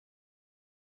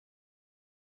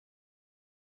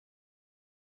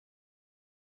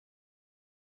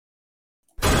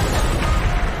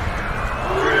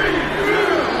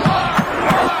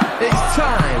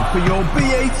for your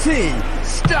BAT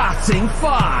starting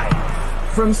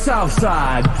 5. From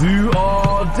Southside, do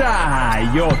or die,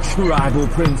 your tribal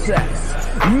princess,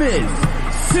 Ms.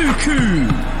 Suku.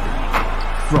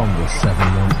 From the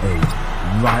 718,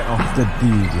 right off the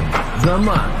Deegan, the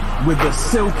man with the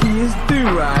silkiest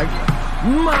do-rag,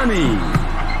 Money.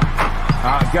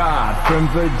 Our guard from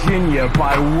Virginia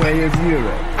by way of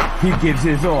Europe, he gives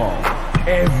his all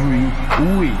every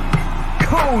week.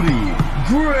 Cody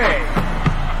Gray.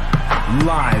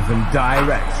 Live and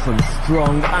direct from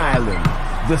Strong Island,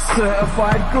 the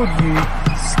certified good youth,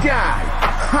 Sky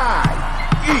High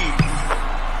East.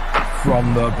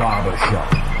 From the barbershop,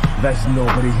 there's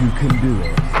nobody who can do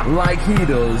it like he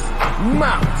does,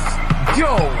 Mouse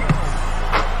Jones.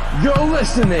 You're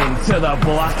listening to the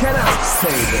Black and Out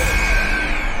Table.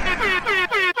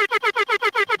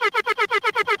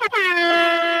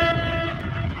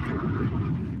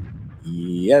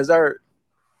 Yes, sir.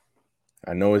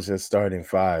 I know it's just starting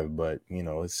 5, but you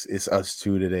know it's us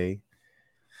 2 today.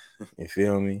 You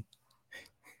feel me?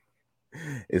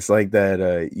 It's like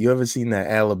that. You ever seen that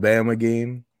Alabama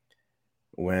game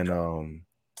when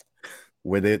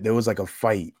where there was like a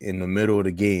fight in the middle of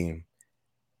the game,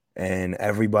 and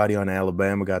everybody on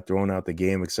Alabama got thrown out the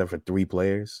game except for 3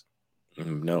 players?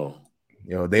 No.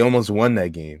 You know, they almost won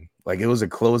that game. Like, it was a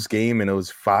close game, and it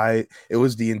was 5. It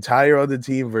was the entire other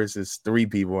team versus 3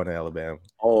 people on Alabama.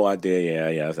 Oh, I did. Yeah,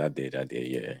 I did.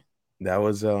 Yeah. That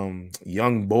was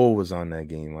Young Bull was on that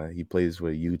game. He plays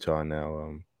with Utah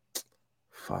now.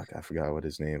 I forgot what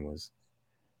his name was.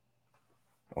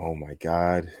 Oh my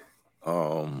God.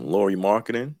 Laurie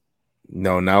Marketing.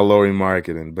 No, not Laurie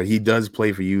Marketing, but he does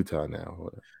play for Utah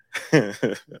now. Yeah.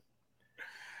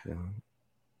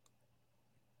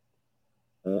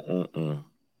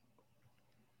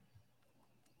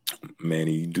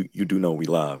 Manny, you do know we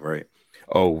live, right?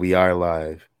 Oh, we are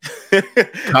live.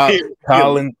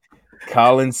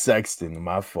 Colin Sexton,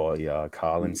 my fault, y'all.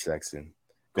 Colin Sexton.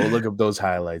 Go look up those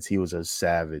highlights. He was a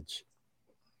savage.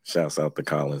 Shouts out to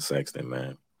Colin Sexton,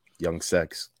 man. Young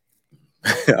Sex.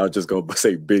 I'll just go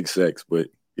say Big Sex, but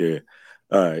yeah.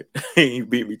 All right. He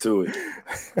beat me to it.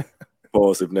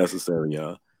 Pause if necessary,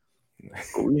 y'all.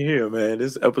 But we here, man.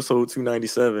 This is episode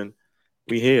 297.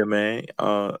 We here, man.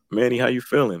 Manny, how you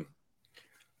feeling?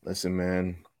 Listen,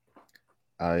 man.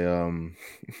 I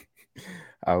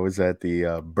was at the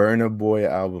Burna Boy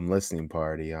album listening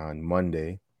party on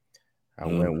Monday. I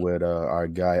went with our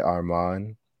guy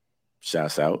Armand.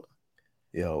 Shouts out.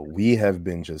 Yo, we have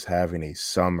been just having a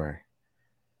summer.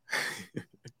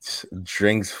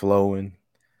 Drinks flowing.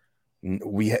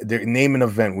 Name an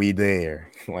event, we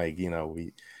there. Like, you know,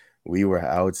 we were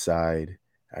outside.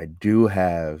 I do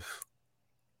have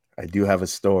a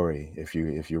story if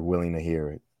you're willing to hear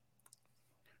it.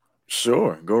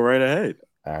 Sure, go right ahead.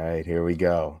 All right, here we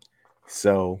go.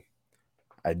 So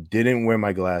I didn't wear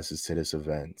my glasses to this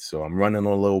event, so I'm running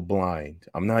a little blind.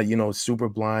 I'm not, super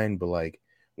blind, but like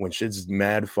when shit's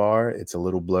mad far, it's a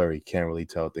little blurry. Can't really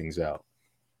tell things out.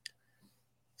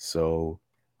 So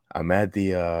I'm at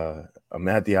the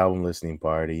album listening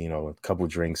party, a couple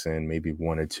drinks in, maybe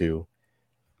 1 or 2,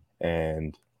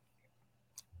 and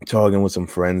talking with some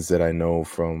friends that I know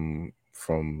from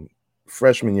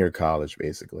freshman year of college,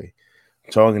 basically.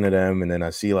 Talking to them, and then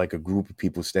I see like a group of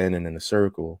people standing in a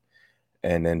circle,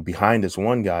 and then behind this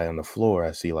one guy on the floor,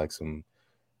 I see like some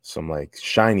like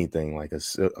shiny thing, like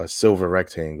a silver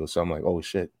rectangle. So I'm like, oh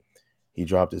shit, he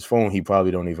dropped his phone. He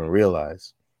probably don't even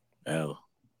realize. Oh.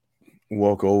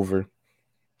 Walk over.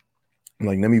 I'm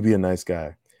like, let me be a nice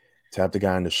guy. Tap the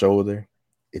guy on the shoulder.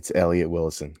 It's Elliot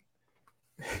Wilson.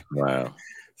 Wow.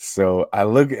 So I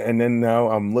look, and then now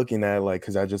I'm looking at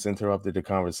because I just interrupted the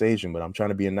conversation, but I'm trying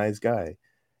to be a nice guy.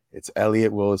 It's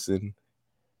Elliot Wilson,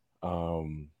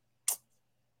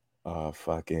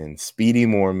 fucking Speedy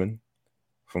Mormon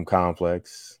from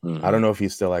Complex. Mm-hmm. I don't know if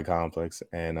he's still at Complex,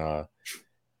 and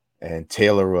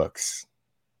Taylor Rooks,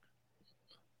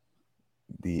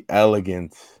 the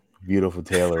elegant, beautiful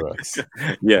Taylor Rooks.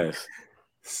 Yes.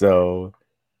 So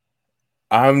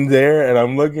I'm there, and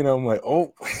I'm looking. I'm like,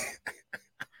 oh.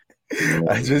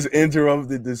 I just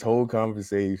interrupted this whole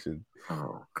conversation.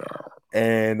 Oh, God.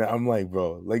 And I'm like,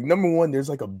 bro, like, number one, there's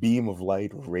like a beam of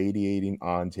light radiating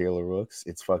on Taylor Rooks.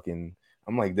 It's fucking,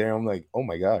 I'm like, there. I'm like, oh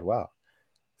my God, wow.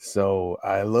 So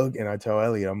I look and I tell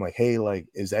Elliot, I'm like, hey, like,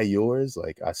 is that yours?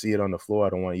 Like, I see it on the floor. I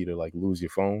don't want you to like lose your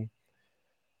phone.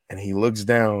 And he looks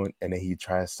down and then he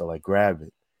tries to like grab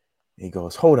it. And he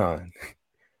goes, hold on.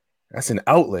 That's an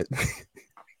outlet.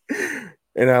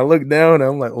 And I look down and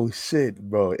I'm like, oh shit,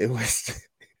 bro. It was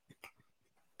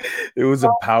a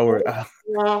power.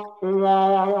 Yo,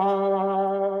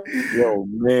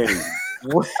 man.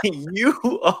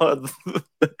 You are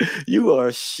you are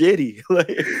shitty.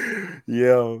 Like,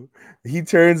 Yo, he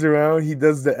turns around, he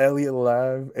does the Elliot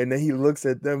laugh, and then he looks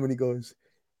at them and he goes,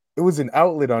 "It was an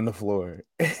outlet on the floor."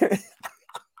 We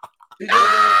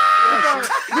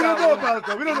don't know about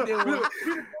that. We don't know.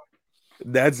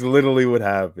 That's literally what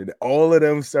happened. All of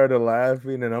them started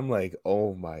laughing, and I'm like,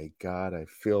 "Oh my god, I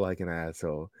feel like an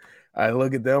asshole." I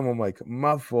look at them, I'm like,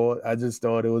 "My fault. I just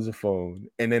thought it was a phone,"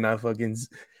 and then I fucking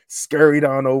scurried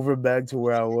on over back to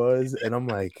where I was, and I'm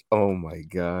like, "Oh my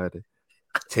god."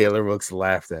 Taylor Rooks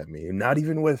laughed at me, not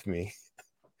even with me.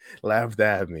 Laughed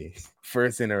at me.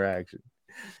 First interaction.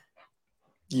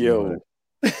 yo.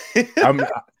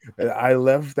 I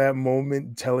left that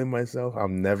moment telling myself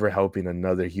I'm never helping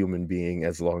another human being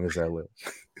as long as I live.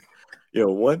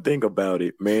 Yo, one thing about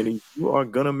it, Manny, you are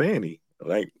gonna Manny.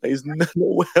 Like, there's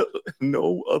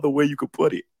no other way you could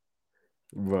put it.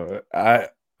 But I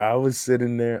was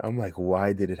sitting there, I'm like,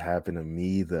 why did it happen to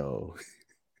me though?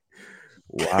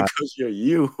 Why? Because you're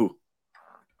you.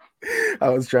 I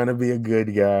was trying to be a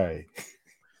good guy.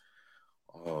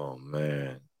 Oh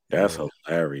man, that's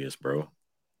hilarious, bro.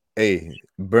 Hey,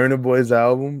 Burna Boy's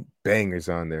album, bangers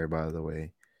on there, by the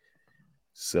way.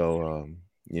 So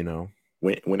you know,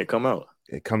 When it come out?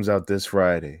 it comes out this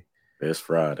Friday. This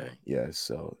Friday. Yeah,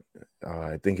 so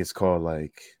I think it's called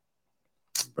like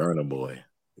Burna Boy.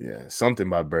 Yeah, something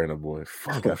by Burna Boy.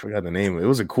 Fuck, I forgot the name. It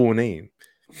was a cool name.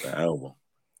 The album.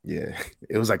 Yeah,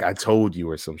 it was like I Told You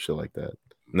or some shit like that.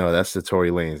 No, that's the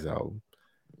Tory Lanez album.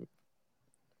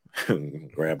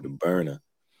 Grab the burner.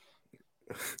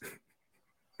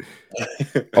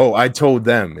 Oh, I Told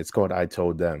Them. It's called I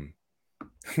Told Them.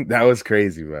 That was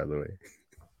crazy, by the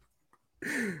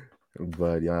way.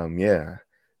 But yeah.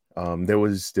 There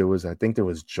was I think there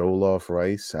was Jollof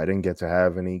rice. I didn't get to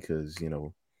have any because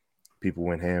people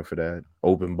went ham for that.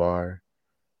 Open bar.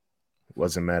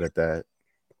 Wasn't mad at that.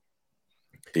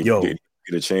 Did you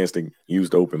get a chance to use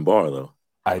the open bar though?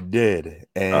 I did,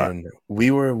 and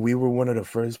we were one of the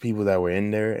first people that were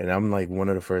in there, and I'm like one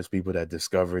of the first people that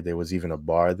discovered there was even a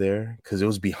bar there because it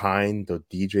was behind the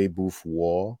DJ booth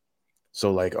wall.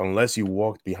 So like unless you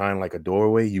walked behind like a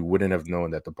doorway, you wouldn't have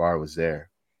known that the bar was there.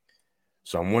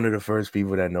 So I'm one of the first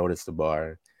people that noticed the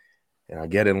bar, and I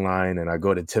get in line and I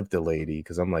go to tip the lady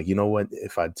because I'm like, you know what?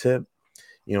 If I tip,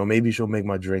 maybe she'll make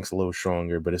my drinks a little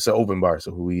stronger, but it's an open bar,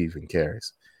 so who even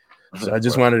cares? So I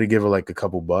just wanted to give her like a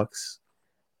couple bucks.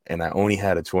 And I only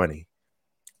had a 20.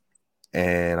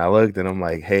 And I looked and I'm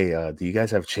like, hey, do you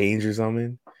guys have change or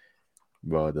something?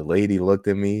 Bro, the lady looked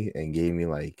at me and gave me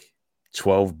like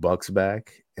 $12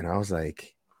 back. And I was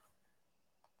like,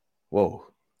 whoa.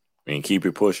 And keep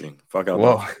it pushing. Fuck out.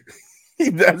 Whoa.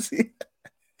 That's it.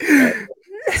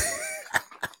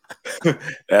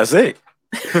 That's it.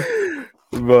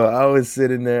 But I was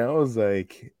sitting there. I was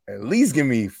like, at least give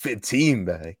me 15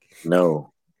 back.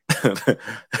 No.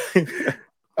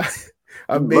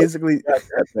 I basically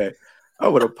I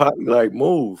would have popped like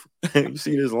move. You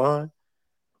see this line?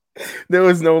 There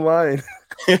was no line.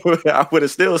 I would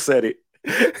have still said it.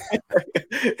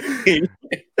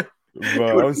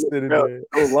 Bro, I was sitting there.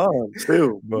 No line.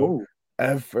 Still move.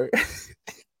 At first.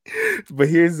 But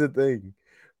here's the thing.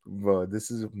 Bro,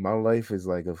 my life is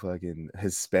like a fucking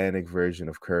Hispanic version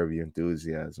of Curb Your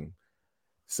Enthusiasm.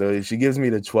 So if she gives me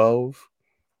the 12,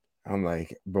 I'm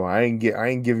like, bro, I ain't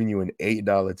giving you an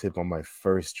 $8 tip on my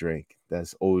first drink.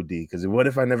 That's OD. Because what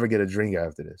if I never get a drink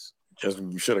after this?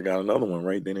 You should have got another one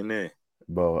right then and there.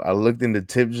 Bro, I looked in the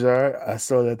tip jar. I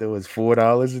saw that there was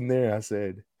 $4 in there. I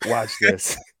said, watch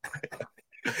this.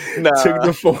 Nah. Took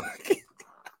the fork.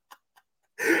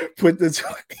 Put the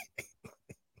 20.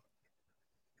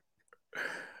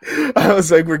 I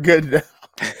was like, we're good now.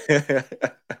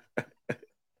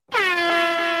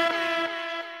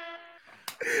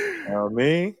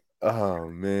 Oh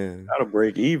man, gotta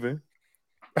break even.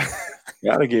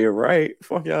 Gotta get it right.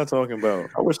 Fuck y'all talking about.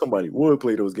 I wish somebody would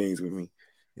play those games with me.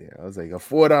 Yeah, I was like, a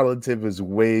 $4 tip is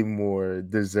way more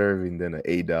deserving than an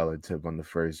 $8 tip on the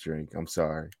first drink. I'm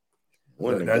sorry.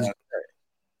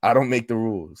 I don't make the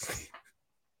rules.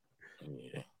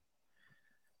 Yeah.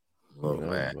 Oh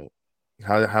man.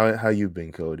 How you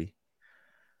been, Cody?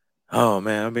 Oh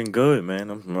man, I've been good, man.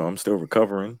 I'm still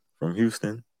recovering from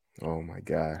Houston. Oh my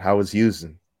God, how was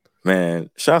Houston? Man,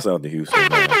 shouts out to Houston,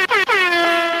 man.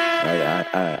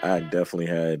 I definitely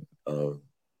had a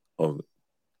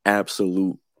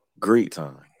absolute great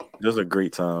time. Just a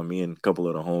great time. Me and a couple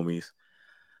of the homies.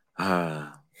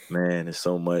 Man, there's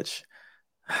so much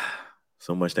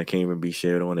that can't even be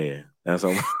shared on air. That's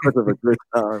how much of a good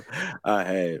time I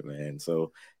had, man.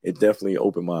 So it definitely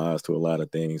opened my eyes to a lot of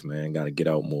things, man. Got to get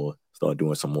out more, start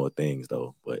doing some more things,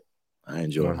 though. But I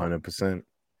enjoy 100%.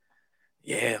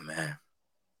 Yeah, man.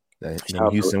 Them Shout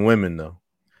out Houston women though,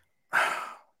 to-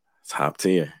 top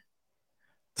tier.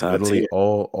 Top literally tier.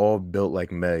 all built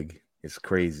like Meg. It's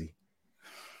crazy.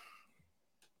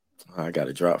 I got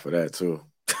a drop for that too.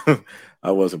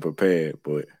 I wasn't prepared,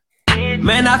 but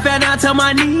Man, I fell down to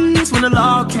my knees when the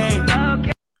law came.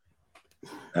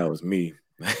 that was me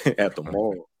at the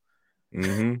mall.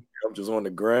 Mm-hmm. I'm just on the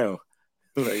ground.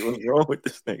 Like, what's wrong with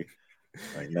this thing?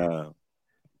 Like, nah, I'm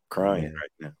crying Man,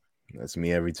 right now. that's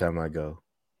me every time I go.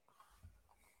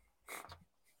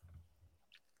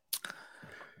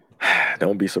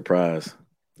 Don't be surprised.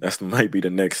 That might be the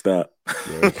next stop.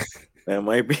 Yeah. That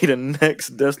might be the next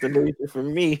destination for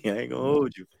me. I ain't gonna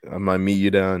hold you. I might meet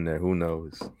you down there. Who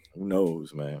knows? Who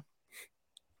knows, man?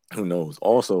 Who knows?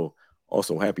 Also,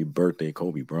 happy birthday,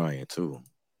 Kobe Bryant, too.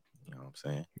 You know what I'm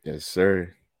saying? Yes,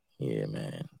 sir. Yeah,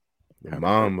 man. The Happy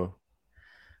Mamba. birthday.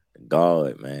 The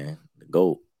God, man. The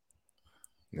GOAT.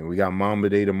 And we got Mamba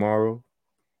Day tomorrow.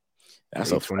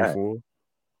 That's May a fact. 24.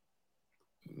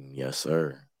 Yes,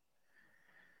 sir.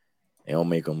 They don't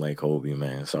make them like Kobe,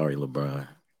 man. Sorry, LeBron.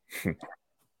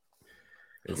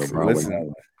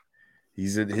 Listen,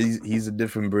 he's a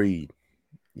different breed.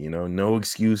 You know, no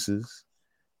excuses,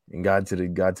 and got to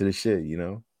the shit. You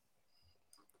know,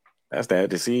 That's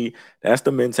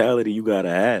the mentality you gotta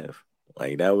have.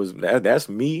 Like that's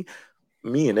me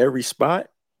in every spot.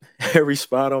 Every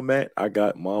spot I'm at, I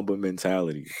got Mamba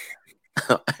mentality.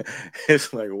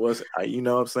 It's like you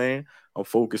know what I'm saying? I'm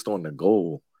focused on the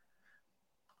goal.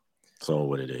 So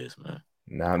what it is, man.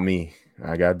 not me.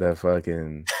 I got that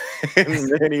fucking. And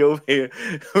Manny over here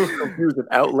confusing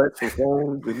outlets for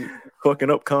phones and fucking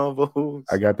up combos.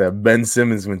 I got that Ben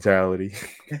Simmons mentality.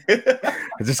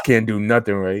 I just can't do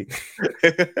nothing right.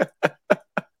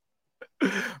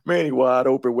 Manny wide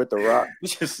open with the rock.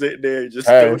 Just sitting there, just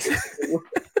Hey.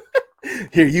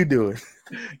 Here, you do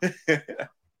it.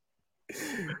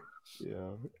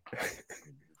 Yeah.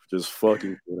 Just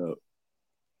fucking it up.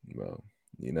 Well,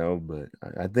 you know, but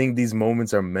I think these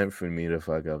moments are meant for me to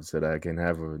fuck up so that I can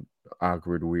have an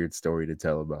awkward, weird story to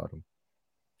tell about them.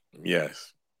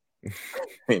 Yes.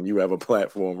 And you have a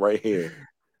platform right here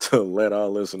to let our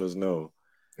listeners know.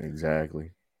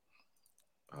 Exactly.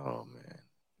 Oh, man.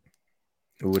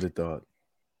 Who would have thought?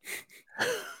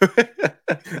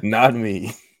 Not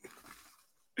me.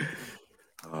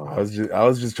 Oh, I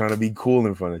was just trying to be cool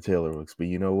in front of Taylor Rooks, but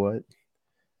you know what?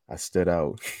 I stood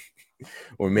out.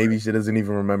 Or maybe she doesn't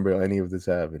even remember any of this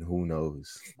happened. Who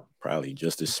knows? probably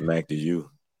just as smacked as you.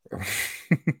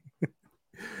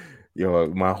 Yo,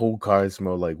 my whole car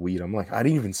smelled like weed. I'm like, I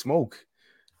didn't even smoke.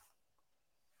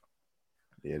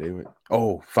 Yeah, they were.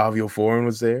 Oh, Fabio Foreign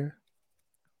was there.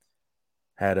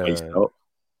 Had Iced a, up.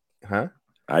 huh?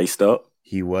 Iced up.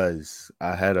 He was.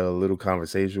 I had a little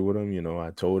conversation with him. You know,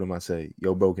 I told him, I said,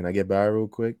 yo, bro, can I get by real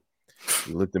quick?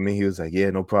 He looked at me. He was like,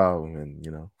 yeah, no problem. And,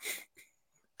 you know,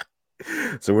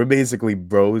 so we're basically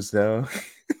bros now.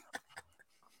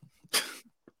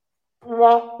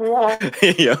 yo,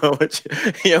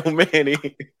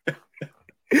 Manny.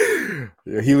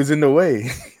 Yeah, he was in the way.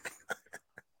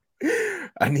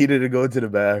 I needed to go to the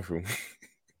bathroom.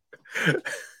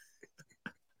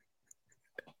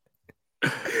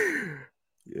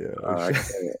 Yeah, I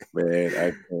can't, man.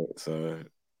 I can't, son.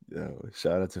 Yo,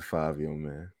 shout out to Fabio,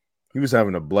 man. He was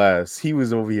having a blast. He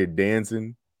was over here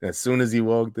dancing as soon as he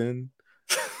walked in.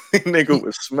 Nigga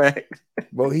was smacked.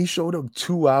 Bro, he showed up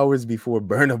 2 hours before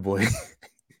Burna Boy.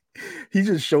 He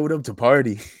just showed up to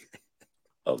party.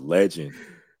 A legend.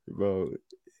 Bro,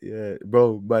 yeah.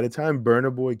 Bro, by the time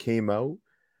Burna Boy came out,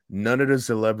 none of the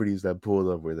celebrities that pulled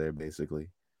up were there, basically.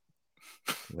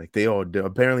 Like, they all did.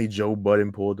 Apparently, Joe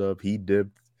Budden pulled up. He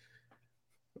dipped.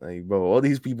 Like, bro, all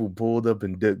these people pulled up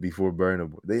and dipped before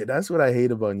Burna Boy. That's what I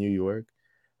hate about New York.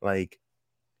 Like,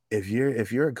 if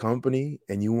you're a company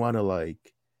and you want to like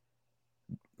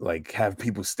have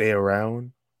people stay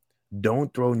around,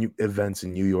 don't throw new events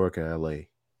in New York and LA.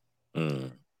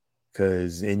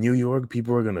 Because in New York,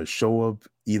 people are gonna show up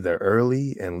either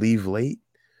early and leave late,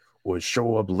 or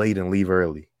show up late and leave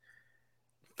early.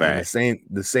 And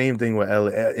the same thing with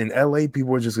LA. In LA,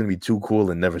 people are just gonna be too cool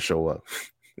and never show up.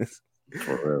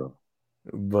 For real.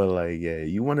 But like, yeah,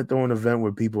 you want to throw an event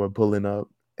where people are pulling up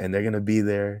and they're gonna be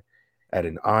there at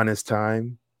an honest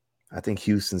time. I think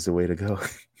Houston's the way to go.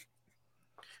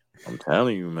 I'm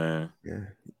telling you, man. Yeah,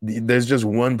 there's just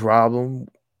one problem,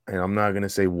 and I'm not gonna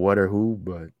say what or who,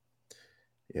 but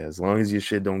yeah, as long as your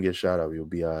shit don't get shot up, you'll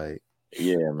be all right.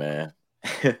 Yeah, man.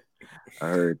 I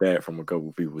heard that from a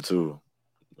couple people too.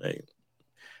 Like,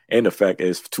 and the fact that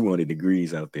it's 200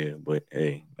 degrees out there, but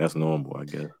hey, that's normal, I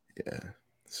guess. Yeah,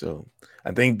 So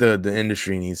I think the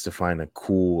industry needs to find a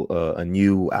cool a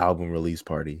new album release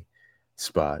party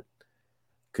spot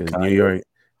because New York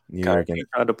Kanye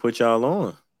tried to put y'all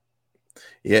on.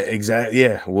 Yeah, exactly.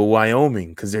 Yeah, well, Wyoming,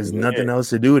 because there's nothing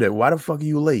else to do there. Why the fuck are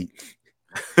you late?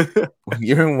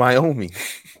 You're in Wyoming.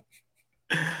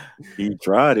 He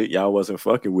tried it. Y'all wasn't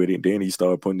fucking with it. Then he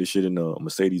started putting the shit in the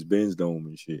Mercedes-Benz dome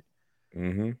and shit.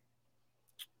 Mm-hmm.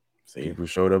 See? People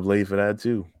showed up late for that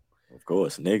too. Of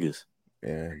course, niggas.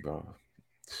 Yeah, bro.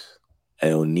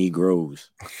 El Negros.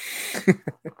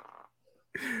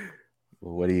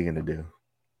 Well, what are you gonna do?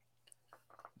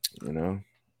 You know?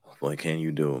 What can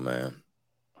you do, man?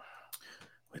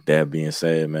 With that being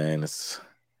said, man, it's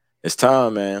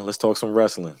time, man. Let's talk some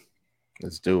wrestling.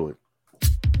 Let's do it.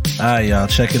 All right, y'all,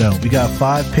 check it out. We got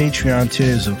 5 Patreon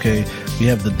tiers, okay? We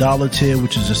have the $1 tier,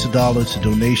 which is just $1. It's a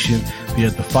donation. We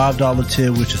have the $5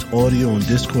 tier, which is audio and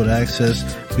Discord access.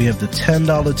 We have the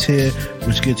 $10 tier,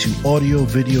 which gets you audio,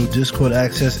 video, Discord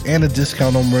access, and a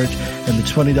discount on merch. And the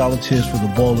 $20 tiers for the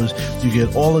ballers. You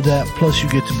get all of that, plus you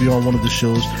get to be on one of the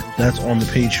shows that's on the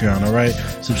Patreon, all right?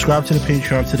 Subscribe to the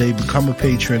Patreon today. Become a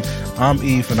patron. I'm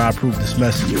Eve, and I approve this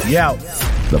message. We out.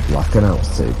 The Black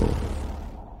Announce Table.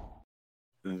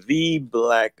 The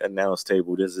Black Announce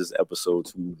Table. This is episode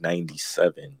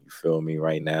 297. You feel me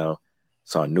right now?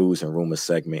 It's our news and rumor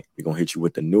segment. We're going to hit you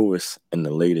with the newest and the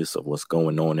latest of what's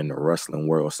going on in the wrestling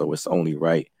world. So it's only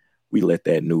right we let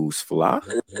that news fly.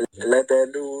 Let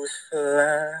that news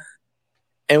fly.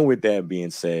 And with that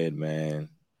being said, man,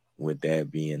 I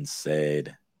don't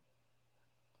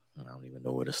even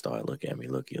know where to start. Look at me.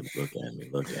 Look at me.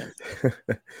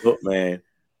 Look, man,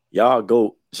 y'all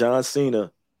go. John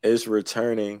Cena is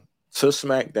returning to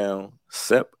SmackDown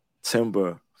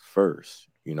September 1st.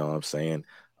 You know what I'm saying?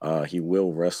 He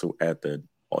will also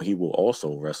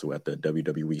wrestle at the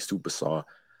WWE Superstar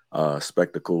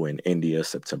Spectacle in India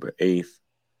September 8th.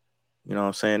 You know what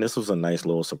I'm saying? This was a nice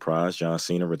little surprise. John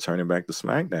Cena returning back to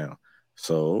SmackDown.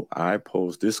 So I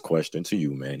pose this question to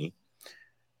you, Manny.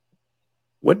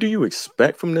 What do you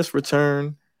expect from this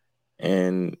return?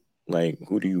 And like,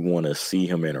 who do you want to see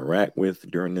him interact with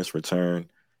during this return?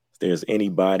 If there's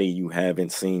anybody you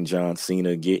haven't seen John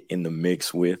Cena get in the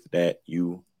mix with that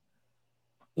you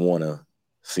want to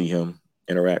see him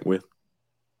interact with?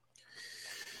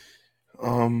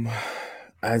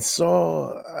 I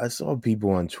saw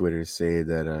people on Twitter say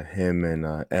that him and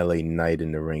LA Knight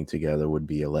in the ring together would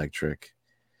be electric.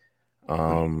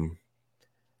 I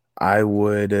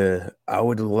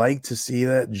would like to see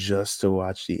that just to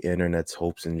watch the internet's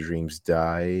hopes and dreams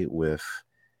die with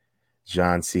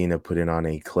John Cena putting on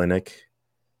a clinic.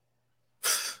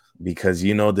 Because,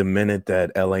 you know, the minute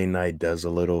that LA Knight does a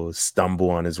little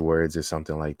stumble on his words or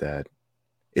something like that,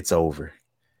 it's over.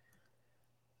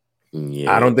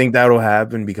 Yeah. I don't think that'll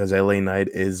happen because LA Knight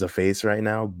is a face right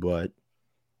now, but,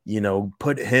 you know,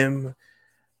 put him,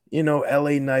 you know,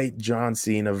 LA Knight, John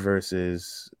Cena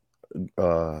versus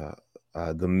The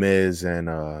Miz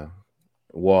and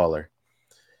Waller.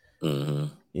 Mm-hmm.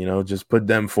 You know, just put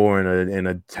them four in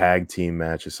a tag team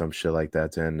match or some shit like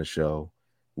that to end the show.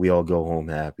 We all go home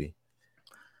happy.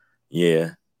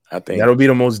 Yeah, I think that'll be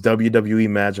the most WWE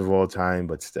match of all time,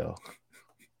 but still.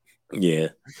 Yeah,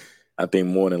 I think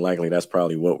more than likely that's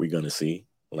probably what we're gonna see,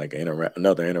 like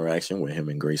another interaction with him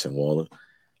and Grayson Waller.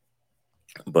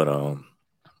 But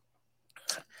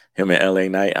him and LA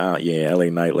Knight, LA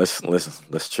Knight, let's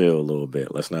chill a little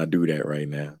bit. Let's not do that right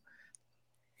now.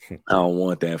 I don't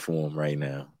want that for him right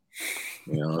now.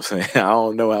 You know what I'm saying? I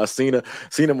don't know how Cena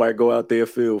might go out there,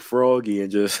 feel froggy,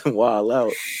 and just wild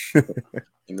out.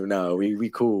 No, we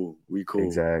cool. We cool.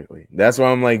 Exactly. That's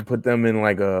why I'm like, put them in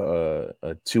like a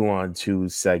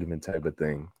 2-on-2 segment type of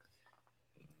thing.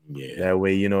 Yeah. That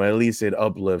way, you know, at least it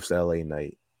uplifts LA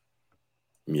Knight.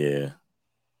 Yeah.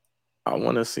 I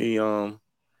want to see. I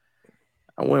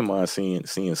wouldn't mind seeing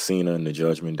Cena in the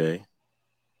Judgment Day.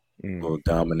 Little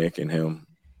Dominic and him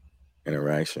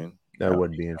interaction. That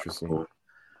would be interesting. Cool.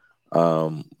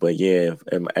 But yeah,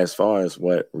 as far as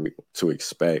what to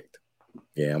expect,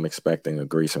 yeah, I'm expecting a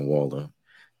Grayson Waller,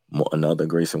 another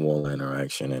Grayson Waller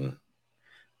interaction, and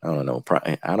I don't know.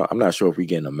 I'm not sure if we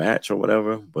get in a match or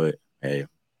whatever, but hey,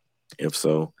 if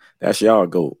so, that's y'all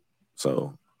GOAT.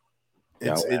 So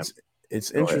it's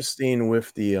interesting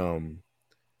with the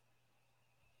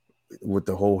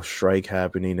whole strike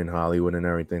happening in Hollywood and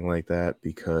everything like that,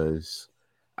 because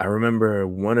I remember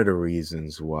one of the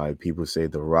reasons why people say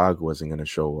The Rock wasn't going to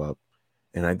show up,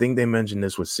 and I think they mentioned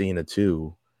this with Cena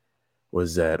too,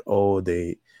 was that,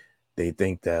 they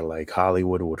think that like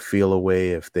Hollywood would feel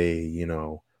away if they, you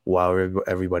know, while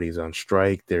everybody's on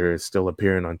strike, they're still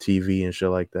appearing on TV and shit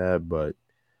like that. But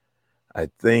I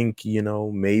think, you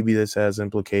know, maybe this has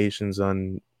implications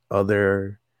on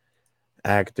other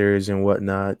actors and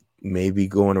whatnot. Maybe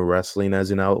going to wrestling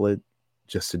as an outlet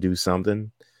just to do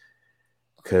something.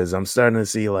 Because I'm starting to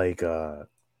see like the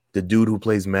dude who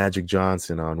plays Magic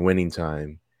Johnson on Winning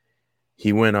Time.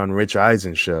 He went on Rich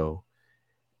Eisen's show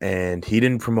and he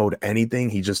didn't promote anything.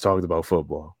 He just talked about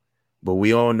football. But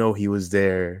we all know he was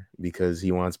there because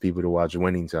he wants people to watch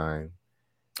Winning Time.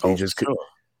 They just could,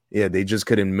 yeah, they just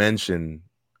couldn't mention,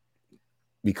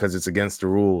 because it's against the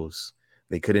rules,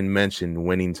 they couldn't mention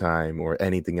Winning Time or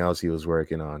anything else he was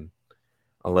working on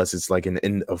unless it's like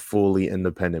a fully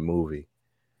independent movie.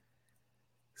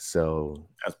 So,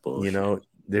 That's bullshit. you know,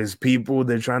 there's people,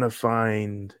 they're trying to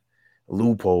find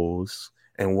loopholes.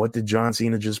 And what did John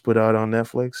Cena just put out on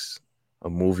Netflix? A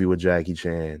movie with Jackie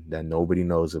Chan that nobody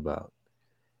knows about.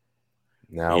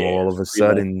 Now, all of a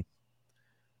sudden...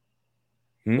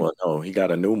 Well, no, he got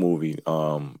a new movie,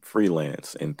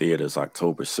 Freelance, in theaters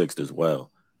October 6th as well.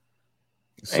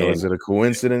 So is it a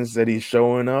coincidence that he's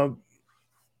showing up?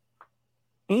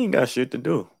 He ain't got shit to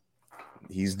do.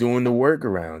 He's doing the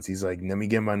workarounds. He's like, let me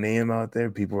get my name out there.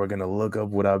 People are going to look up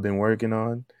what I've been working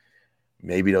on.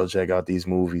 Maybe they'll check out these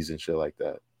movies and shit like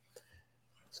that.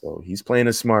 So he's playing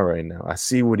it smart right now. I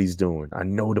see what he's doing. I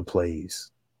know the plays.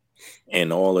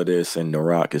 And all of this, and The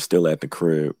Rock is still at the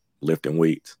crib lifting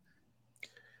weights.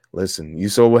 Listen, you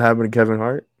saw what happened to Kevin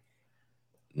Hart?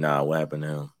 Nah, what happened to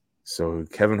him? So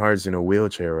Kevin Hart's in a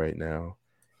wheelchair right now.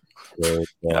 So,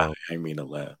 I mean to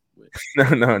laugh.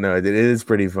 No. It is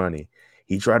pretty funny.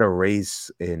 He tried to race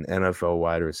an NFL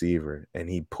wide receiver, and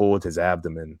he pulled his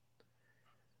abdomen.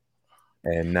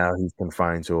 And now he's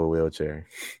confined to a wheelchair.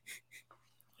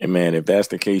 And man, if that's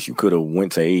the case, you could have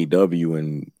went to AEW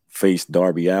and faced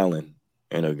Darby Allin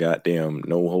in a goddamn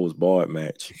no holds barred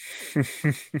match.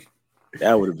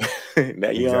 That would have been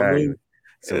that. You know what I mean?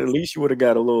 So, at least you would have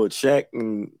got a little check,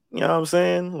 and you know what I'm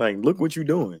saying? Like, look what you're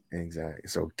doing. Exactly.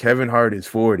 So Kevin Hart is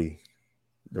 40.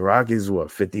 The Rock is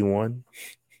what, 51?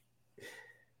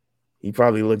 He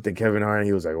probably looked at Kevin Hart and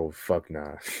he was like, "Oh fuck,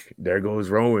 nah." There goes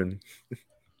Rowan.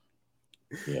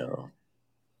 Yeah,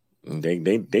 they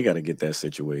got to get that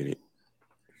situated.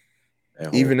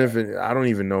 Even if I don't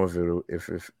even know if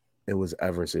it was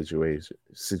ever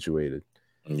situated.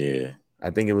 Yeah, I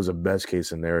think it was a best case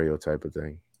scenario type of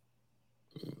thing.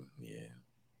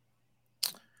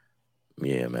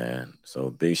 Yeah, man. So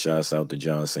big shouts out to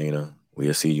John Cena.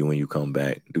 We'll see you when you come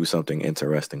back. Do something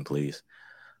interesting, please.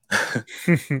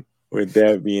 With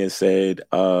that being said,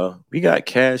 we got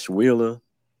Cash Wheeler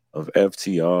of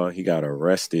FTR. He got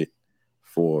arrested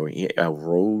for a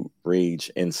road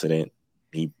rage incident.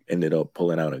 He ended up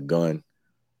pulling out a gun,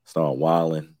 started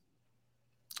wilding.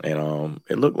 And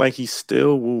it looked like he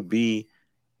still will be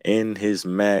in his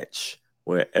match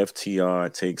where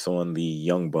FTR takes on the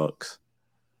Young Bucks.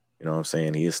 You know what I'm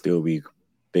saying? He'll still be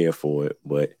there for it,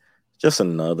 but just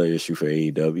another issue for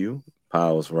AEW.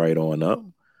 Piles right on up.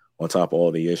 On top of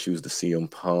all the issues, the CM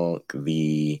Punk,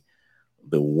 the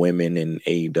women in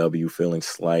AEW feeling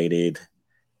slighted.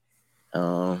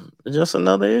 Just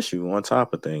another issue on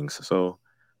top of things. So,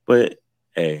 but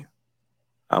hey,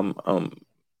 I'm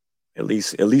at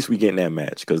least we getting that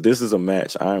match, because this is a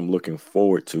match I'm looking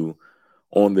forward to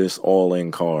on this All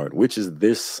In card, which is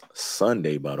this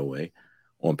Sunday, by the way,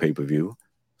 on pay-per-view.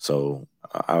 So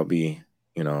I'll be,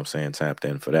 you know what I'm saying, tapped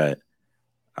in for that.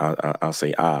 I'll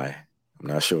say I'm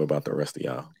not sure about the rest of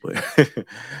y'all, but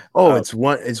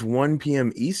it's 1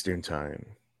 p.m. Eastern time.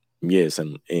 Yes,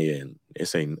 and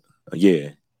it's 1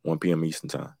 p.m. Eastern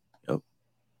time. Yep.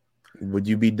 Would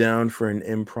you be down for an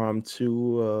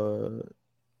impromptu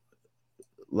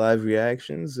live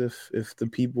reactions if the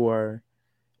people are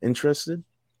interested?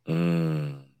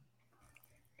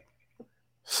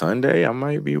 Sunday, I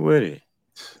might be with it.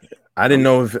 I didn't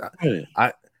know if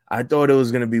I thought it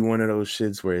was gonna be one of those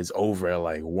shits where it's over at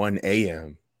like 1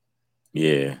 a.m.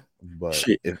 Yeah, but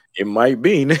shit, it might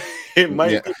be. It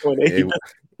might be 1 a.m.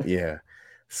 Yeah.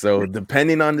 So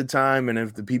depending on the time and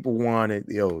if the people want it,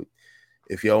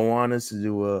 if y'all want us to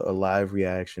do a live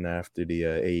reaction after the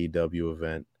AEW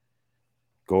event,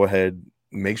 go ahead.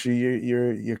 Make sure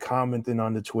you're commenting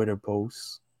on the Twitter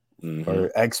posts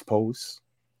or X posts,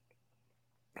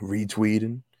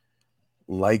 retweeting,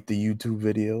 like the YouTube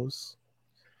videos.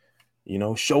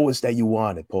 Show us that you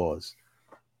want it. Pause.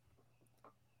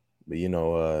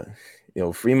 But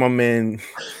free my man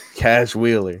Cash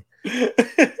Wheeler.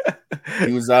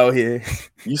 He was out here.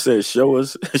 You said show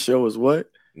us what?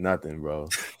 Nothing, bro.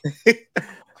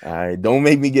 All right, don't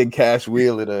make me get Cash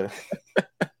Wheeler.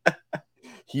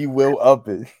 He will up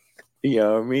it. You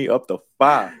know what I mean? Up to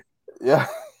 5. Yeah.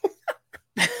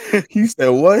 He said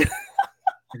what?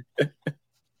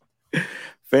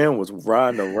 Fam was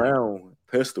riding around,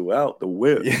 pistol out the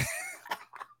whip. Yeah.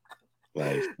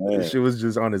 Like, This shit was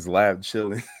just on his lap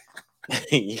chilling.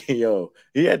 yo,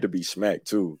 he had to be smacked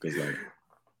too, because like,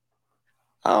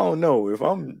 I don't know if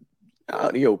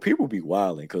people be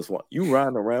wilding because you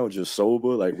riding around just sober,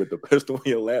 like with the pistol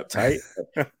in your lap tight.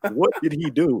 What did he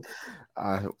do?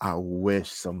 I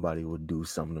wish somebody would do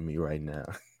something to me right now.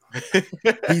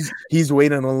 He's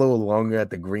waiting a little longer at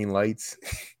the green lights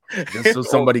just so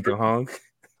somebody can honk.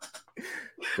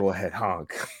 Go ahead,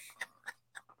 honk.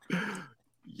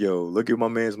 Yo, look at my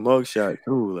man's mugshot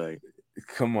too. Like,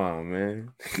 come on,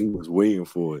 man. He was waiting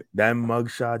for it. That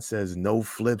mugshot says no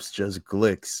flips, just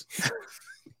Glicks.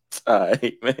 All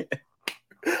right, man.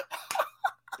 Turn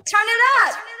it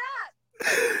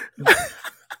up.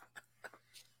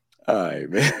 All right,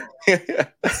 man.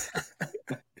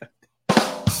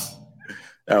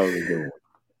 That was a good one.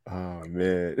 Oh,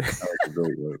 man. That was a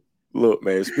good one. Look,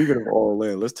 man, speaking of All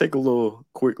In, let's take a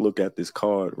quick look at this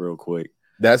card real quick.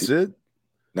 That's it?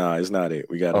 Nah, it's not it.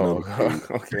 We got another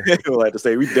okay. We'll like to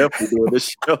say we definitely doing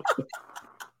this show.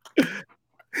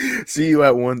 See you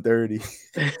at 1:30.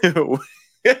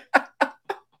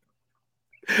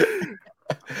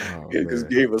 Just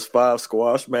gave us 5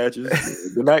 squash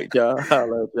matches. Good night, y'all.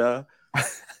 Holla at y'all.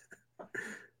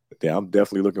 Yeah, I'm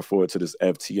definitely looking forward to this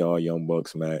FTR Young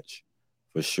Bucks match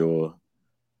for sure.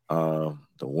 The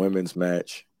women's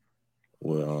match.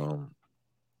 Well,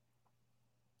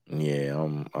 yeah,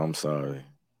 I'm sorry.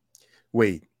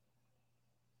 Wait.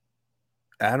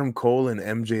 Adam Cole and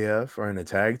MJF are in a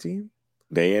tag team?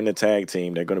 They're in the tag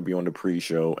team. They're going to be on the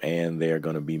pre-show, and they're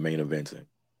going to be main eventing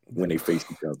when they face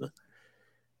each other.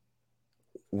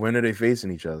 When are they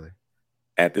facing each other?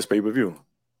 At this pay-per-view.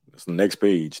 It's the next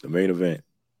page, the main event.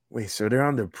 Wait, so they're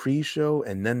on the pre-show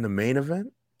and then the main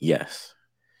event? Yes.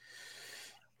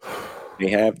 They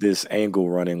have this angle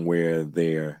running where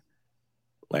they're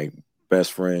like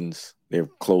best friends, they're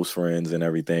close friends and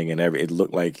everything, and it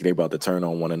looked like they're about to turn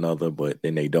on one another, but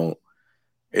then they don't.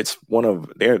 It's one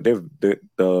of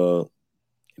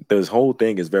this whole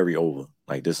thing is very over.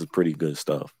 Like, this is pretty good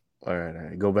stuff. All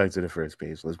right. Go back to the first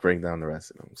page. Let's break down the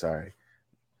rest of them. Sorry.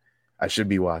 I should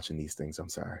be watching these things. I'm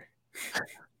sorry.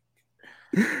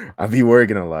 I'll be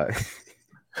working a lot.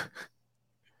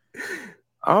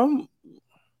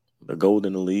 The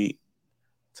Golden Elite,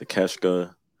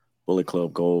 Takeshita, Bullet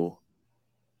Club Gold.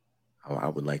 I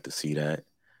would like to see that.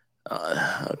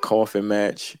 A coffin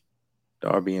match,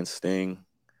 Darby and Sting,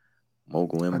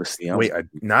 Mogul Embassy. Wait,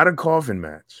 not a coffin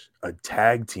match, a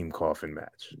tag team coffin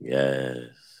match. Yes.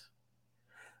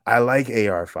 I like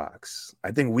AR Fox.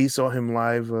 I think we saw him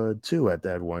live too at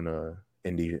that one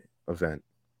indie event.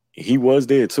 He was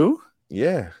there too?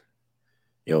 Yeah.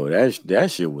 Yo,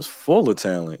 that shit was full of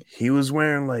talent. He was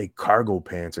wearing like cargo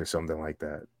pants or something like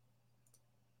that.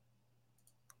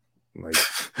 Like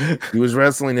he was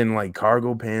wrestling in like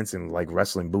cargo pants and like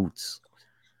wrestling boots.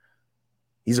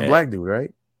 He's a black dude,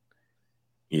 right?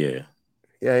 Yeah.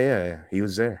 Yeah. He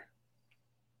was there.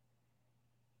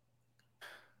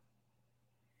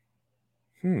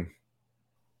 All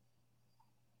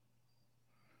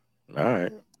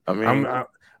right. I mean,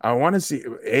 I want to see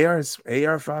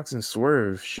AR Fox and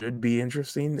Swerve should be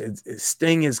interesting.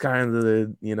 Sting is kind of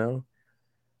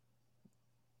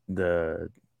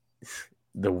the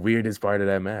weirdest part of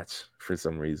that match for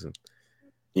some reason.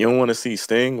 You don't want to see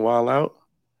Sting while out?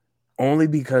 Only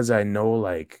because I know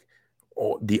like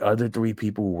the other 3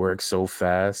 people work so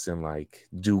fast and like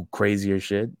do crazier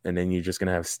shit, and then you're just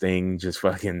gonna have Sting just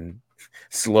fucking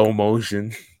slow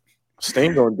motion.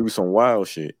 Sting gonna do some wild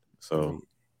shit. So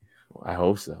I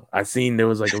hope so. I seen there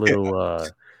was like a little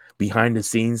behind the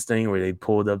scenes thing where they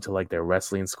pulled up to like their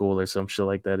wrestling school or some shit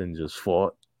like that and just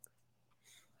fought.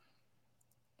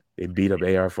 They beat up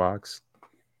AR Fox.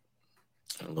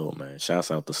 Little man,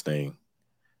 shouts out to Sting.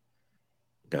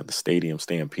 Got the Stadium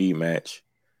Stampede match.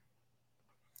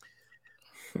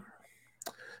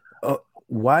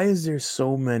 Why is there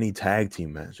so many tag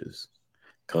team matches?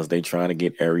 Because they trying to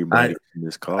get everybody in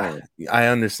this card. I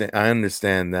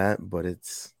understand that, but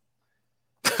it's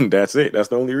that's it. That's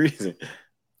the only reason.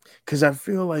 Because I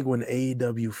feel like when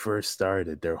AEW first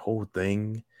started, their whole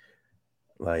thing,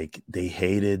 like they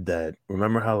hated that.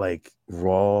 Remember how like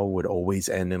Raw would always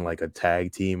end in like a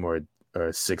tag team or a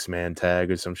 6-man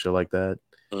tag or some shit like that.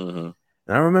 Mm-hmm.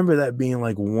 And I remember that being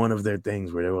like one of their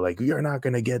things where they were like, "You're not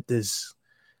gonna get this,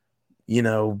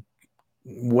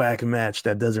 whack match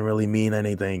that doesn't really mean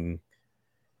anything."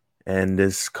 And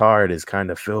this card is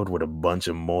kind of filled with a bunch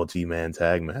of multi-man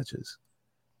tag matches.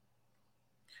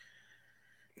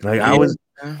 Like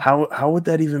How would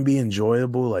that even be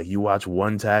enjoyable? Like you watch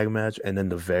one tag match and then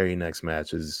the very next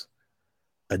match is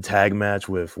a tag match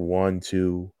with 1,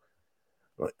 2.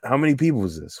 How many people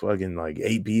is this? Fucking like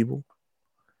 8 people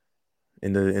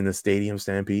in the stadium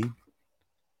stampede.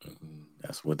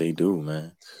 That's what they do,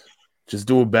 man. Just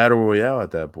do a battle royale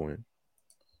at that point.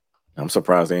 I'm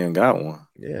surprised they ain't got one.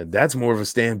 Yeah, that's more of a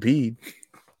stampede.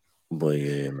 But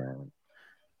yeah, man.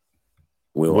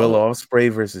 Will Ospreay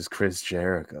versus Chris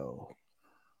Jericho.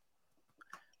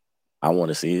 I want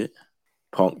to see it.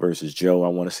 Punk versus Joe. I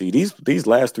want to see these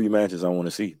last 3 matches. I want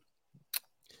to see.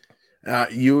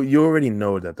 You already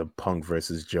know that the Punk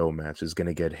versus Joe match is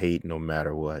gonna get hate no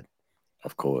matter what.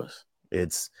 Of course.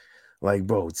 It's like,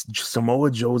 bro,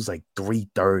 Samoa Joe's like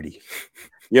 330.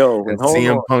 Yo, and hold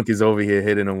CM on. Punk is over here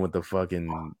hitting him with the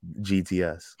fucking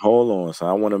GTS. Hold on, so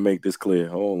I want to make this clear.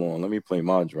 Hold on, let me play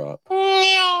my drop. All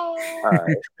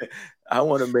right. I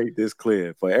want to make this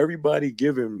clear for everybody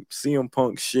giving CM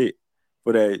Punk shit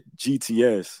for that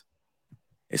GTS.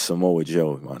 It's Samoa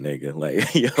Joe, my nigga.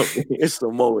 Like, yo, it's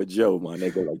Samoa Joe, my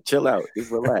nigga. Like, chill out,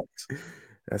 just relax.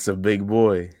 That's a big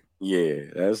boy. Yeah,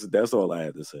 that's all I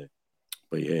have to say.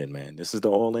 But yeah, man, this is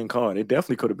the all-in card. It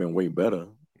definitely could have been way better.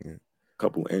 Yeah.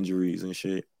 Couple injuries and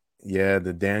shit. Yeah,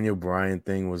 the Daniel Bryan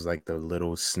thing was like the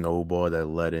little snowball that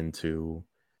led into,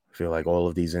 I feel like, all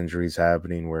of these injuries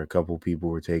happening where a couple people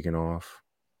were taken off.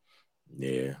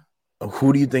 Yeah.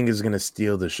 Who do you think is going to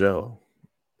steal the show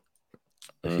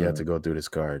if you had to go through this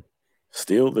card?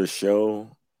 Steal the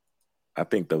show. I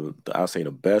think I'll say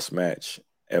the best match,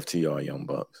 FTR Young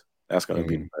Bucks. That's going to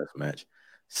be the best match.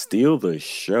 Steal the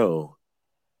show.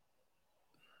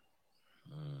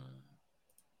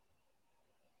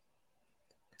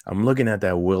 I'm looking at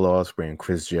that Will Ospreay and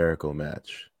Chris Jericho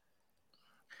match.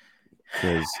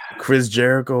 Because Chris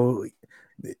Jericho,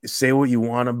 say what you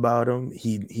want about him,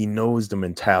 he knows the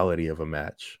mentality of a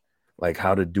match, like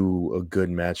how to do a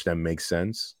good match that makes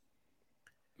sense.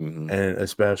 And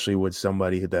especially with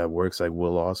somebody that works like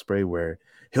Will Ospreay, where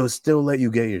he'll still let you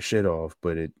get your shit off,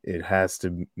 but it has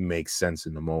to make sense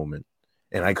in the moment.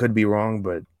 And I could be wrong,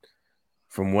 but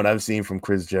from what I've seen from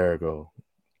Chris Jericho,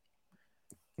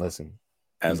 listen,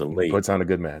 he puts on a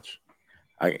good match.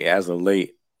 I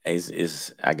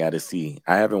gotta see.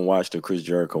 I haven't watched a Chris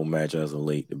Jericho match as of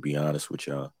late, to be honest with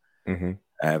y'all. I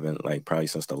haven't, like, probably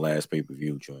since the last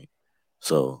pay-per-view joint.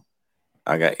 So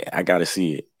I gotta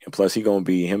see it. And plus him and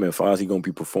Fozzy gonna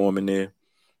be performing there.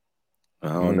 I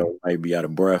don't know, might be out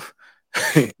of breath.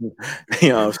 You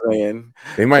know what I'm saying?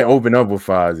 They might open up with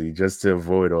Fozzy just to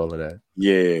avoid all of that.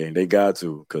 Yeah, they got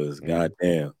to, because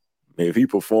goddamn. If he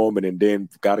performing and then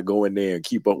got to go in there and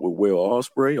keep up with Will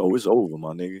Ospreay, it's over, my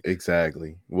nigga.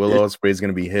 Exactly. Will Ospreay's going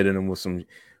to be hitting him with some,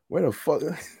 where the fuck?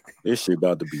 This shit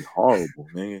about to be horrible,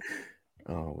 man.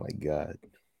 Oh, my God.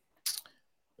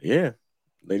 Yeah.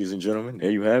 Ladies and gentlemen, there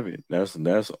you have it.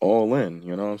 That's all in.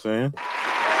 You know what I'm saying?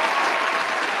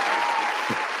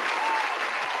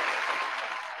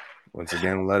 Once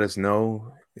again, let us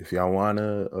know if y'all want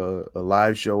a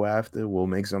live show after. We'll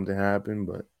make something happen,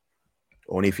 but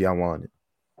only if y'all want it.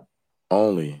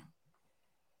 Only.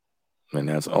 And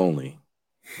that's only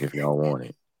if y'all want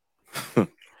it.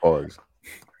 Pause.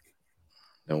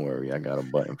 Don't worry, I got a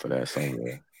button for that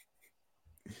somewhere.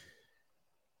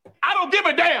 I don't give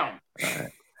a damn.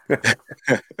 All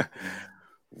right.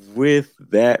 With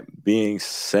that being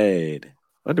said,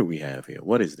 what do we have here?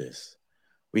 What is this?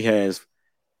 We have,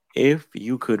 if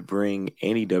you could bring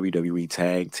any WWE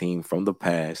tag team from the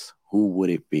past, who would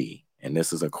it be? And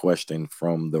this is a question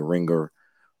from the Ringer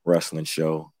Wrestling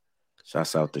Show.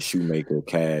 Shouts out to Shoemaker,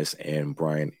 Cass, and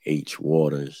Brian H.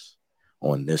 Waters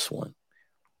on this one.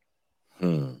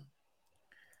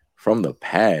 From the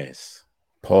past.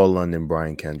 Paul London,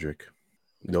 Brian Kendrick.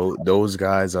 Those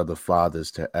guys are the fathers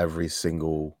to every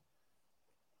single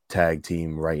tag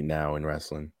team right now in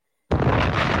wrestling.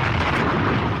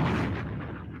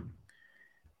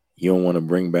 You don't want to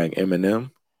bring back Eminem?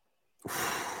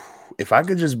 If I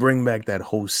could just bring back that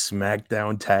whole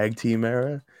SmackDown tag team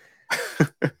era,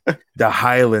 the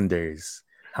Highlanders.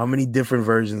 How many different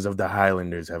versions of the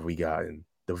Highlanders have we gotten?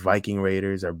 The Viking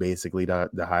Raiders are basically the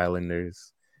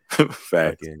Highlanders.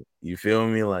 Fact. You feel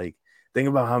me? Like, think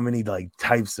about how many like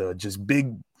types of just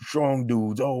big, strong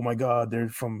dudes. Oh my God, they're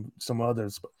from some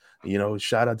others.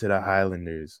 Shout out to the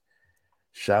Highlanders.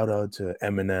 Shout out to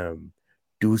Eminem,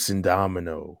 Deuce and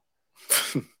Domino,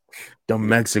 the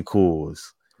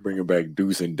Mexicals. Bringing back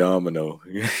Deuce and Domino.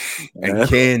 And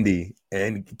Candy.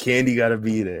 And Candy got to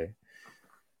be there.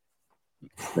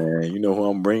 Man, you know who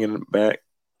I'm bringing back?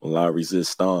 La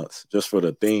Resistance, just for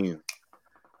the theme.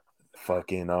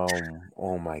 Fucking,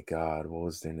 oh my God, what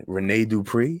was their name? Rene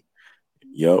Dupree?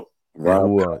 Yup. Rob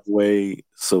who else? Conway,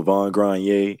 Savon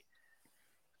Grenier.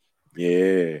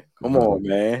 Yeah. Come on,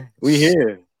 man. We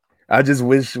here. I just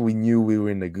wish we knew we were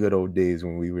in the good old days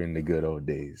when we were in the good old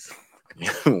days.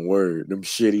 Word. Them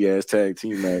shitty ass tag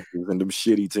team matches and them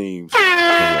shitty teams.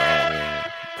 Wow.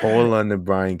 Paul London,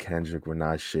 Brian Kendrick were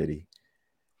not shitty.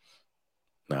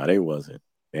 Nah, they wasn't.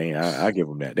 I give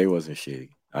them that. They wasn't shitty.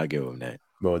 I give them that.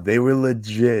 Bro, they were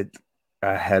legit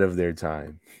ahead of their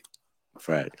time.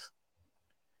 Facts.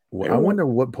 Well, I wonder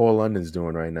what Paul London's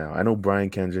doing right now. I know Brian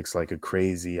Kendrick's like a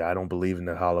crazy, I don't believe in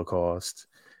the Holocaust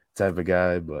type of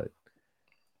guy, but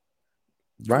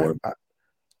Brian,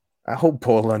 I hope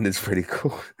Paul London's pretty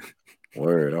cool.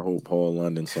 Word. I hope Paul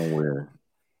London somewhere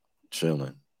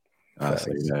chilling. I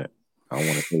say that. I don't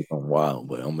want to say something wild,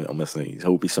 but I'm gonna say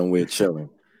hope he's somewhere chilling.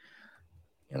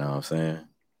 You know what I'm saying?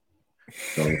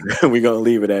 So we're gonna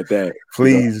leave it at that.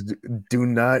 Please do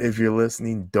not, if you're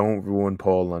listening, don't ruin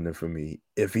Paul London for me.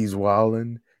 If he's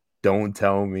wilding, don't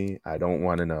tell me. I don't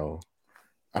want to know.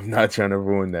 I'm not trying to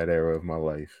ruin that era of my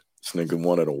life. This nigga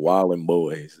one of the wilding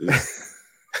boys.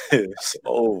 It's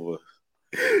over.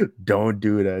 Don't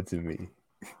do that to me.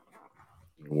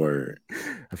 Word.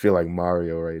 I feel like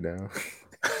Mario right now.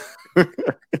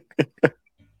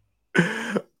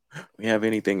 We have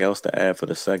anything else to add for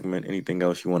the segment? Anything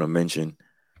else you want to mention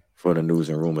for the news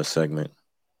and rumors segment?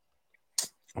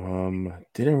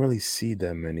 Didn't really see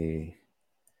that many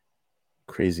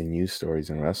crazy news stories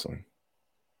in wrestling.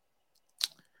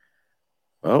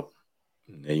 Well,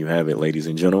 there you have it, ladies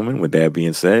and gentlemen. With that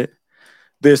being said,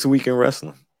 this week in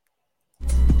wrestling.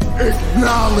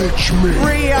 Acknowledge me.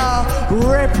 Rhea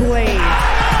Ripley.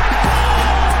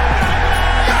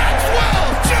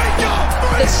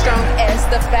 The strongest,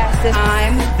 the fastest.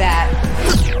 I'm that.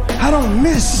 I don't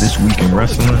miss This week in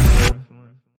wrestling.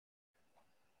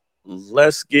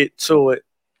 Let's get to it.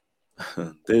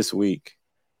 This week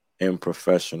in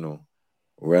professional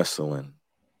wrestling.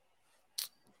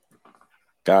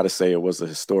 Gotta say it was a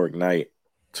historic night.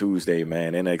 Tuesday,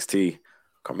 man. NXT.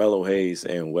 Carmelo Hayes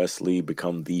and Wes Lee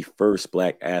become the first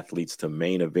black athletes to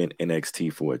main event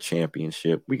NXT for a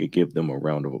championship. We could give them a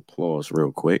round of applause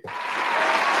real quick.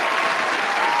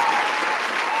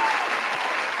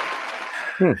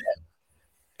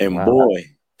 And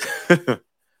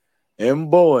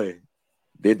boy,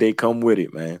 did they come with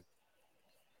it, man.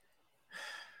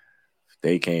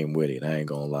 They came with it. I ain't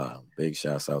gonna lie. Big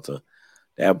shouts out to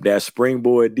that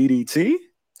springboard DDT.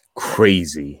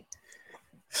 Crazy.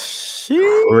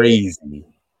 Crazy.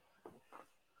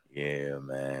 Yeah,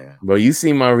 man. But you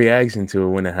see my reaction to it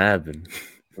when it happened.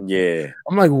 Yeah.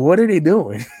 I'm like, what are they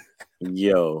doing?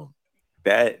 Yo,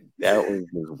 that was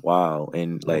just wild.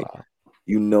 And like,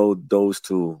 you know, those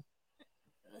two,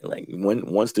 like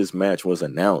once this match was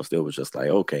announced, it was just like,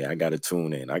 okay, I gotta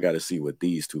tune in. I gotta see what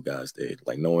these two guys did.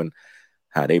 Like knowing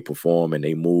how they perform and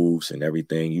they moves and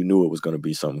everything, you knew it was gonna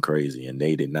be something crazy, and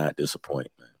they did not disappoint,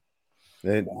 man.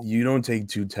 That you don't take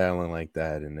two talent like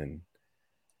that and then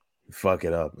fuck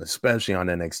it up, especially on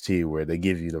NXT where they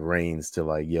give you the reins to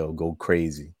like, yo, go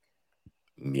crazy.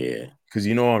 Yeah, because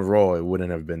you know on Raw it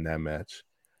wouldn't have been that match,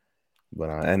 but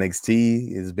on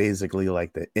NXT is basically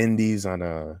like the Indies on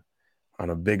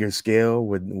a bigger scale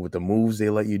with the moves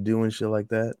they let you do and shit like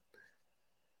that.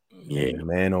 Yeah, and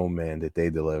man, oh man, did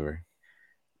they deliver?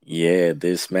 Yeah,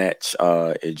 this match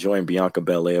it joined Bianca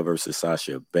Belair versus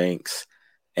Sasha Banks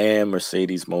and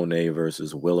Mercedes Moné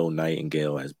versus Willow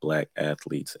Nightingale as black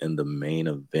athletes in the main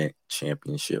event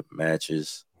championship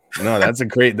matches. No, that's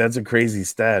a crazy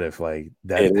stat if like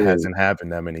that hasn't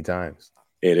happened that many times.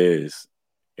 It is.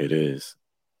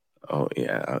 Oh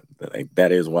yeah, like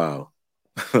that is wild.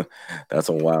 That's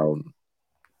a wild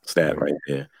stat right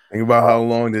there. Think about how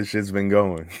long this shit's been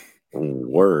going.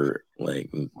 Word, like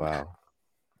wow.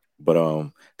 But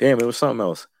damn, it was something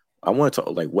else. I want to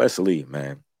talk like Wes Lee,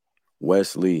 man.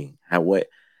 Wes Lee, what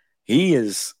he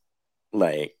is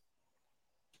like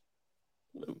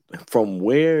from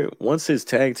where once his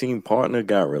tag team partner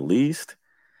got released,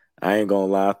 I ain't gonna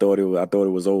lie, I thought it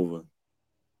was over.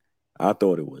 I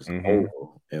thought it was over.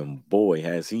 And boy,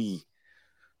 has he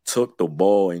took the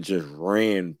ball and just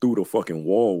ran through the fucking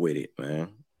wall with it, man.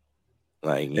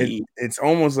 Like it's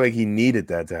almost like he needed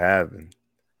that to happen.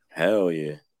 Hell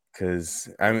yeah. Because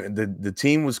I mean the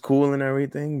team was cool and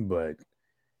everything, but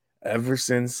ever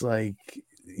since like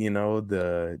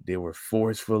they were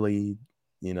forcefully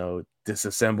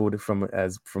disassembled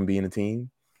from being a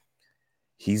team,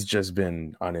 he's just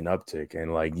been on an uptick,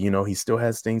 and like he still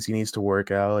has things he needs to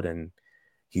work out, and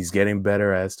he's getting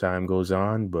better as time goes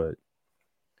on. But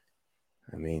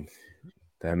I mean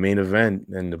that main event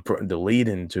and the lead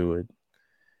into it,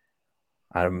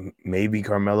 Maybe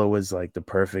Carmelo was like the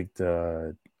perfect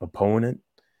opponent,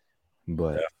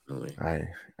 but Definitely.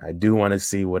 I do want to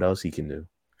see what else he can do.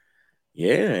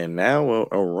 Yeah, and now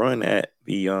a run at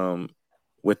the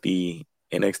with the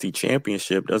NXT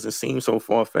Championship doesn't seem so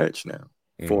far fetched now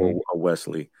for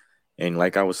Wesley. And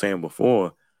like I was saying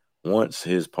before, once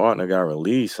his partner got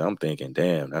released, I'm thinking,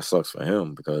 damn, that sucks for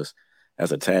him because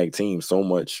as a tag team, so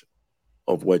much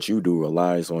of what you do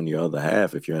relies on your other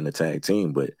half if you're in a tag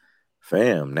team. But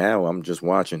fam, now I'm just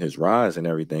watching his rise and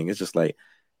everything. It's just like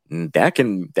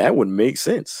that would make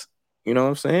sense. You know what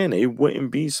I'm saying? It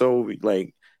wouldn't be so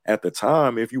like at the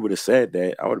time, if you would have said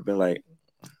that, I would have been like,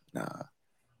 nah.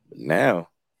 But now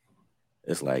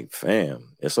it's like,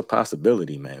 fam, it's a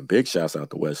possibility, man. Big shouts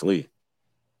out to Wesley.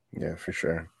 Yeah, for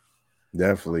sure.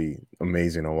 Definitely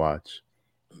amazing to watch.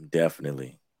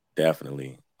 Definitely.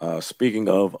 Definitely. Speaking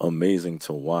of amazing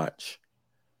to watch,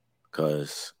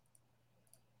 because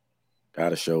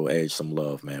gotta show Edge some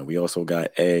love, man. We also got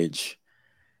Edge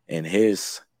in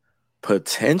his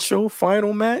potential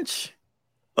final match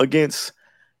against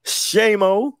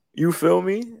Shamo. You feel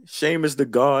me? Shame is the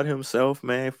god himself,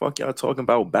 man. Fuck y'all talking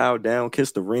about bow down,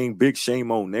 kiss the ring, big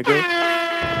Shamo, nigga.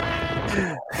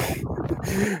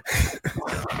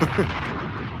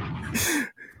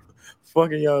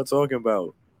 Fucking y'all talking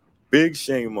about big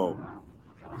Shamo.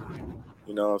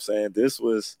 You know what I'm saying? This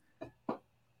was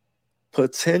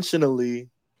potentially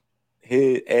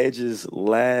his Edge's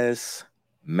last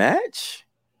match.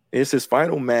 It's his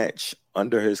final match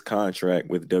under his contract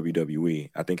with WWE.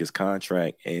 I think his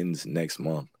contract ends next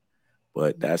month,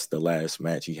 but that's the last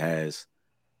match he has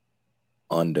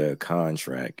under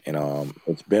contract. And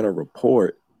it's been a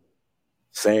report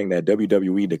saying that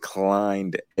WWE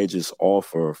declined Edge's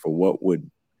offer for what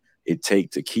would it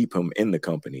take to keep him in the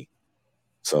company.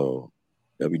 So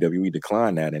WWE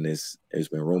declined that, and it's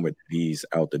been rumored that he's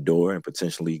out the door and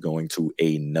potentially going to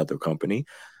another company.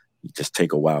 Just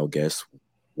take a wild guess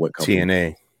what company.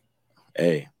 TNA.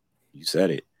 Hey, you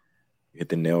said it. You hit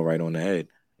the nail right on the head.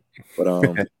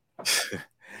 But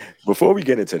before we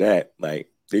get into that, like,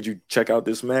 did you check out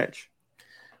this match?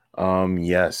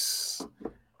 Yes.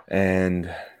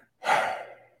 And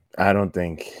I don't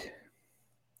think,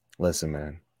 listen,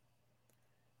 man,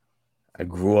 I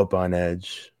grew up on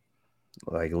Edge,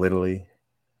 like literally,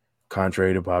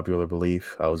 contrary to popular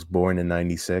belief. I was born in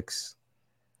 96.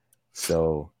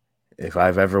 So if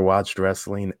I've ever watched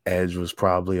wrestling, Edge was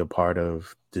probably a part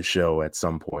of the show at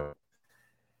some point,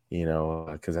 you know,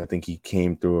 because I think he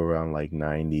came through around like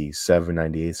 97,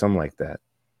 98, something like that.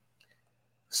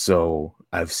 So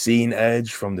I've seen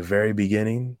Edge from the very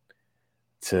beginning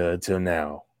till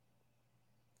now.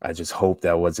 I just hope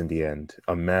that wasn't the end.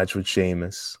 A match with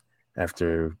Sheamus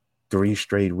after 3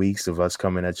 straight weeks of us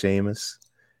coming at Sheamus.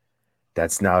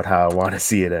 That's not how I want to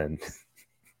see it end.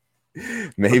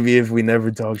 Maybe if we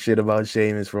never talk shit about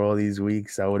Sheamus for all these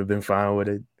weeks, I would have been fine with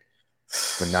it.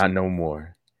 But not no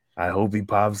more. I hope he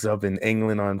pops up in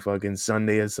England on fucking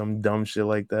Sunday or some dumb shit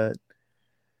like that.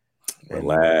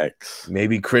 Relax. And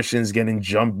maybe Christian's getting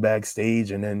jumped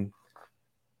backstage and then,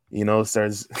 you know,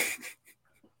 starts,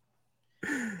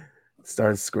 you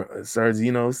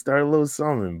know, start a little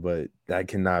something, but that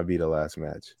cannot be the last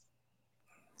match.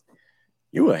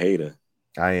 You a hater.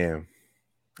 I am.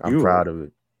 I'm proud of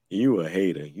it. You a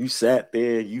hater. You sat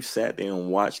there and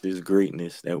watched this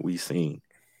greatness that we seen.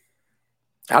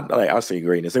 I say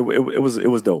greatness. It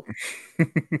was dope.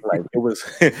 Like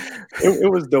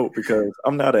it was dope because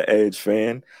I'm not an Edge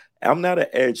fan. I'm not an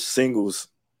Edge singles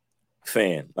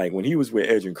fan. Like when he was with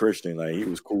Edge and Christian, like he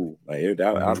was cool. Like I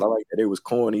like that it was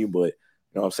corny, but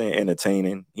you know what I'm saying,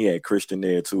 entertaining. He had Christian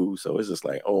there too, so it's just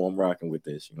like, oh, I'm rocking with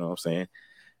this. You know what I'm saying?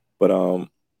 But I'm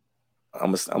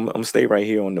gonna stay right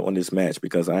here on this match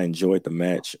because I enjoyed the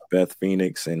match. Beth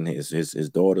Phoenix and his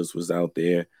daughters was out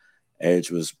there.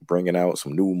 Edge was bringing out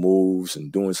some new moves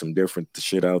and doing some different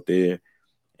shit out there,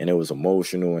 and it was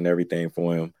emotional and everything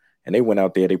for him. And they went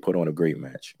out there, they put on a great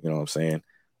match. You know what I'm saying?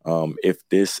 If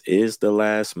this is the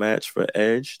last match for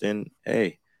Edge, then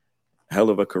hey,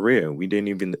 hell of a career. We didn't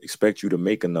even expect you to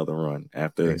make another run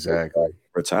after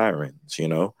retiring. You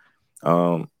know,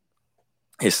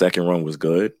 his second run was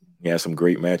good. He had some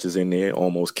great matches in there.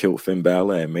 Almost killed Finn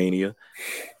Balor at Mania.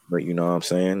 But you know what I'm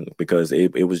saying? Because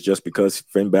it was just because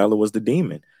Finn Balor was the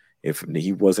demon. If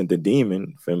he wasn't the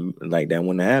demon, Finn, like that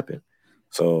wouldn't happen.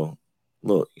 So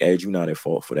look, Edge, you're not at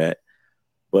fault for that.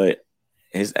 But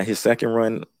his second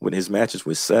run with his matches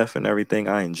with Seth and everything,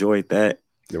 I enjoyed that.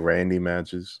 The Randy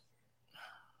matches.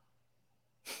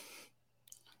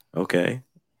 Okay.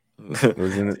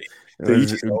 Wasn't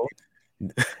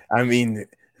it? I mean,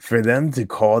 for them to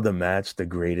call the match the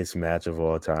greatest match of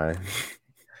all time,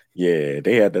 Yeah,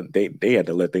 they had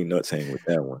to let their nuts hang with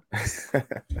that one.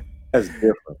 That's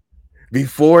different.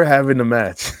 Before having the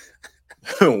match.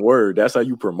 Word, that's how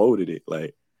you promoted it.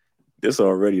 Like, this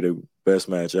already the best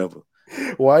match ever.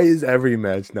 Why is every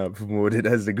match not promoted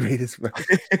as the greatest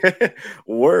match?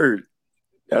 Word.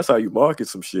 That's how you market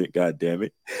some shit, god damn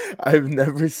it. I've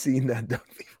never seen that done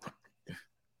before.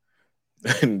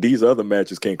 And these other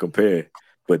matches can't compare.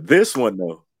 But this one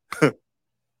though.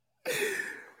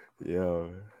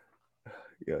 Yo,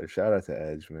 shout out to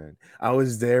Edge, man. I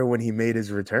was there when he made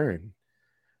his return.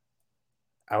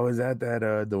 I was at that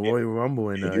the Royal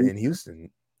Rumble in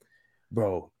Houston.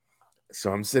 Bro.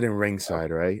 So I'm sitting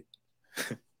ringside, right?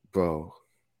 Bro.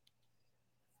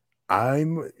 I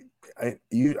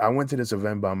went to this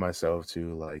event by myself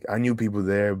too. Like, I knew people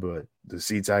there, but the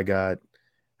seats I got,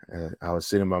 I was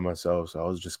sitting by myself, so I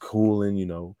was just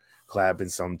cooling, clapping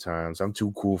sometimes. I'm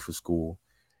too cool for school.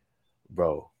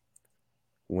 Bro,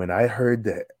 when I heard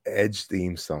the Edge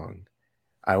theme song,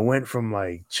 I went from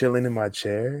like chilling in my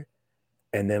chair,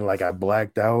 and then like I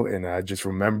blacked out, and I just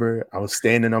remember I was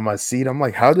standing on my seat. I'm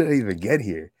like, how did I even get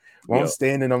here? While I'm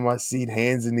standing on my seat,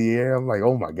 hands in the air, I'm like,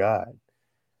 oh my God.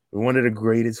 One of the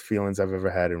greatest feelings I've ever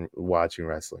had in watching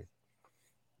wrestling.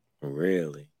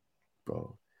 Really?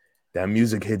 Bro, that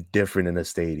music hit different in a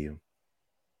stadium.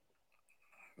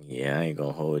 Yeah, I ain't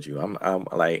gonna hold you. I'm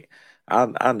like,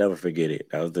 I'll never forget it.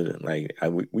 That was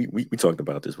we talked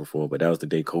about this before, but that was the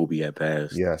day Kobe had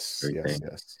passed. Yes.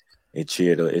 It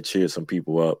cheered some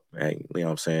people up. You know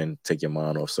what I'm saying? Take your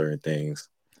mind off certain things.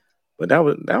 But that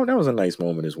was a nice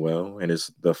moment as well. And it's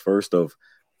the first of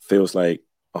feels like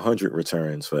 100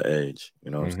 returns for Edge.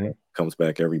 You know what I'm saying? Comes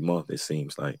back every month, it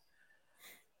seems like.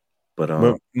 But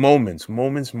moments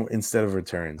instead of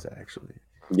returns, actually.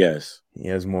 Yes. He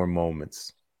has more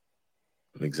moments.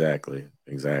 Exactly.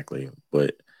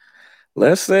 But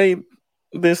let's say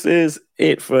this is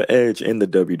it for Edge in the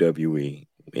WWE,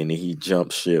 and he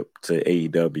jumps ship to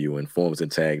AEW and forms a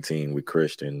tag team with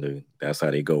Christian. That's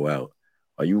how they go out.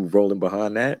 Are you rolling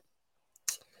behind that?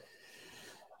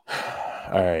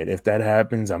 All right. If that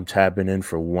happens, I'm tapping in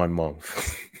for 1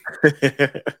 month.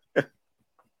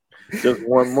 Just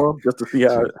 1 month, just to see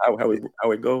how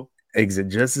it goes. Exit,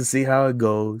 just to see how it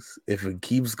goes. If it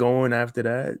keeps going after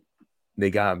that, they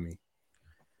got me.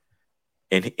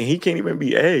 And he can't even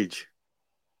be Edge.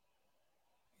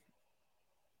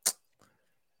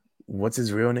 What's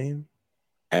his real name?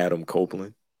 Adam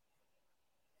Copeland.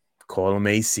 Call him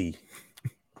AC.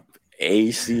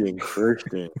 AC and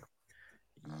Christian.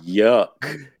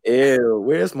 Yuck. Ew.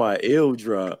 Where's my ill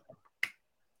drop?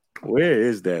 Where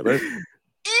is that?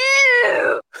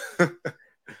 Ew.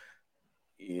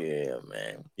 Yeah,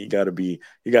 man. He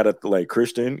gotta like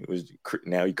Christian.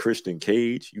 Now he Christian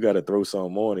Cage. You gotta throw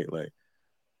something on it. Like,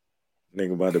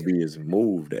 nigga about to be his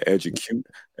move, the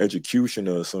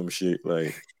executioner or some shit.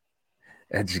 Like,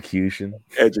 educator.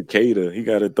 He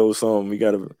gotta throw something. He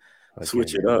gotta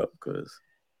switch it up, because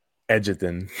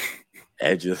Edgerton.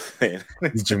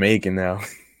 He's Jamaican now.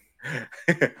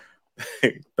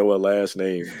 Throw a last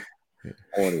name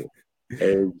on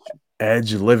it.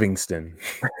 Edge Livingston.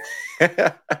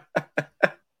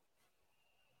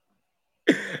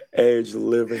 Edge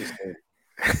Livingston.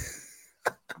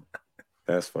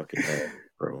 That's fucking bad,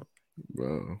 bro.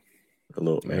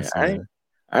 Look, man,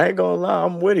 I ain't gonna lie.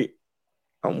 I'm with it.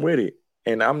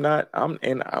 And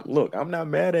look, I'm not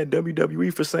mad at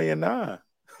WWE for saying nah.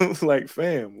 Like,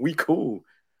 fam, we cool.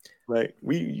 Like,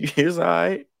 it's all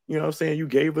right. You know what I'm saying? You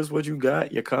gave us what you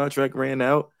got. Your contract ran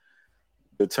out.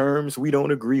 The terms we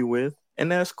don't agree with,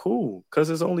 and that's cool, because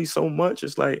there's only so much.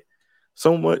 It's like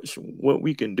so much what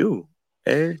we can do.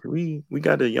 Edge, we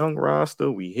got a young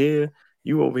roster. We here.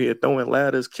 You over here throwing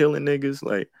ladders, killing niggas.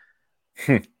 Like,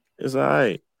 it's all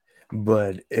right.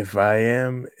 But if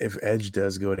Edge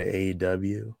does go to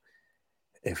AEW,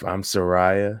 if I'm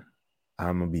Soraya,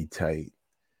 I'm gonna be tight.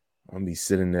 I'm gonna be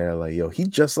sitting there like, yo, he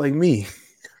just like me.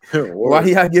 Why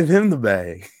y'all give him the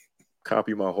bag?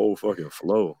 Copy my whole fucking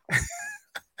flow.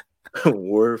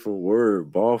 Word for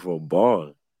word, ball for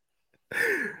ball.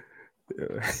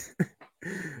 Yo,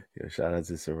 shout out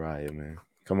to Soraya, man.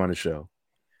 Come on the show.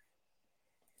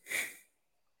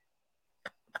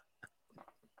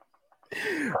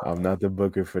 I'm not the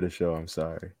booker for the show. I'm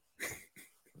sorry.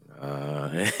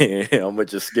 I'm gonna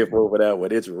just skip over that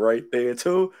one. It's right there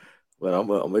too, but I'm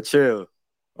gonna chill.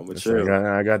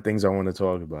 I got things I want to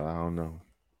talk about. I don't know.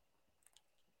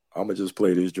 I'm gonna just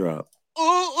play this drop.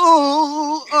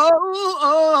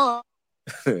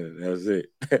 That's it.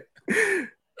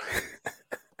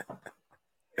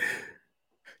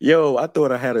 Yo, I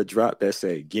thought I had a drop that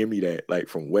said "Give me that," like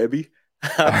from Webby.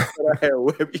 I thought I had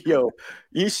web. Yo,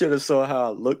 you should have saw how I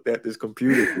looked at this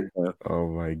computer. Oh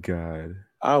my god.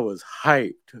 I was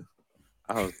hyped.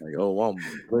 I was like, oh, I'm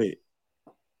lit.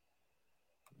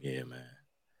 Yeah, man.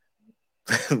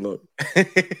 Look.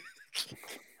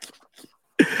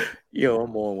 Yo,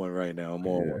 I'm on one right now. I'm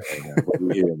on one right now. But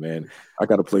we here, man. I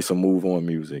gotta play some move on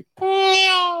music.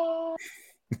 All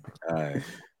right.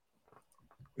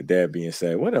 With that being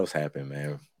said, what else happened,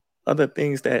 man? Other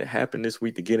things that happened this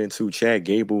week to get into: Chad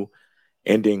Gable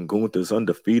ending Gunther's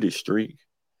undefeated streak.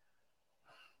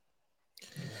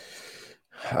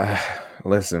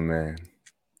 Listen, man.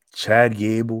 Chad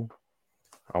Gable,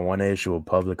 I want to issue a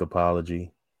public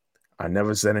apology. I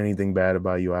never said anything bad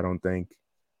about you, I don't think.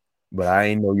 But I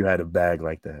ain't know you had a bag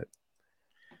like that.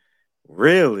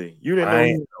 Really? You didn't know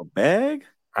he had a bag?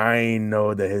 I ain't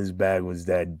know that his bag was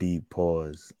that deep.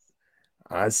 Pause.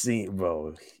 I seen,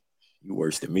 bro. You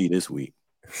worse than me this week.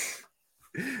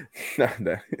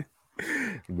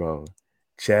 Bro,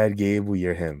 Chad Gable,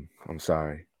 you're him. I'm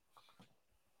sorry.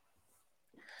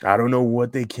 I don't know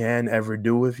what they can ever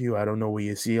do with you. I don't know what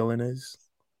your ceiling is,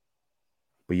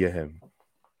 but you're him.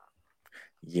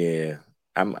 Yeah,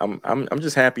 I'm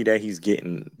just happy that he's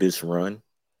getting this run.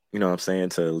 You know what I'm saying?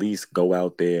 To at least go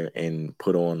out there and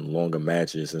put on longer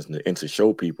matches and to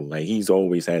show people like he's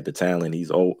always had the talent. He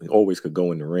always could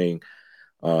go in the ring.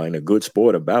 And a good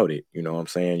sport about it. You know what I'm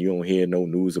saying? You don't hear no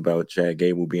news about Chad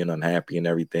Gable being unhappy and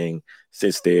everything.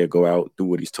 Sits there, go out, do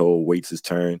what he's told, waits his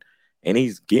turn. And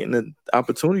he's getting an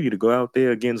opportunity to go out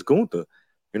there against Gunther.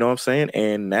 You know what I'm saying?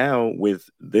 And now with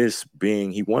this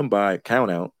being, he won by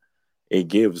count out, it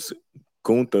gives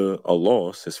Gunther a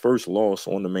loss, his first loss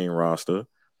on the main roster.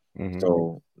 Mm-hmm.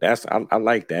 So I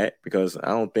like that because I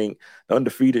don't think the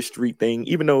undefeated streak thing,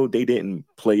 even though they didn't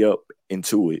play up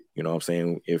into it, you know what I'm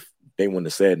saying? If they wouldn't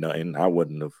have said nothing, I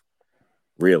wouldn't have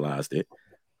realized it.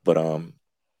 But I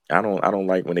don't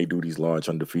like when they do these large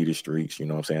undefeated streaks. You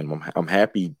know what I'm saying? I'm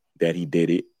happy that he did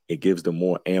it. It gives them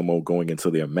more ammo going into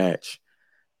their match.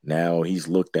 Now he's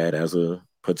looked at as a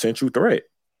potential threat.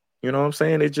 You know what I'm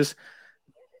saying? It just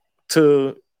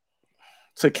to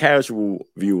casual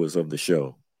viewers of the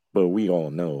show, but we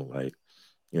all know, like,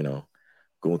 you know,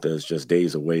 Gunther is just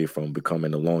days away from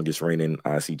becoming the longest reigning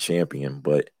IC champion.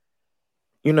 But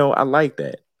you know, I like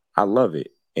that. I love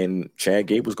it. And Chad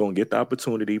Gable's going to get the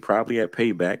opportunity probably at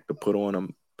Payback to put on a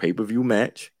pay-per-view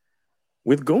match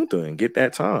with Gunther and get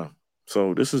that time.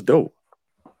 So this is dope.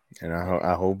 And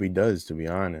I hope he does, to be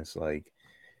honest. Like,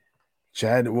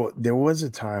 Chad, well, there was a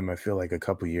time, I feel like a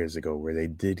couple years ago, where they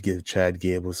did give Chad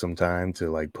Gable some time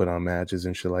to, like, put on matches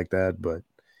and shit like that. But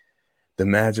the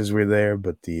matches were there,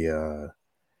 but the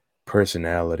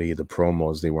personality, the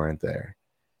promos, they weren't there.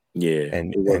 Yeah.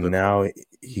 And now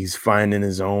he's finding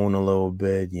his own a little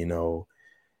bit, you know,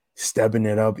 stepping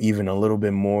it up even a little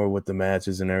bit more with the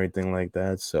matches and everything like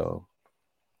that. So,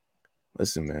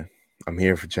 listen, man, I'm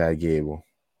here for Chad Gable.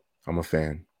 I'm a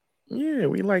fan. Yeah,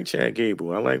 we like Chad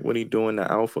Gable. I like what he's doing the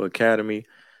Alpha Academy.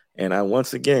 And I got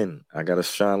to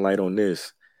shine light on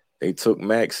this. They took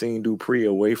Maxine Dupree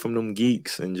away from them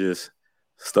geeks and just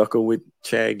stuck her with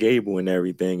Chad Gable and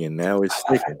everything. And now it's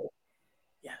sticking.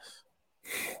 Yes.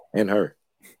 And her.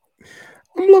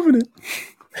 I'm loving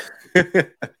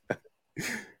it.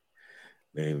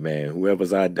 Man,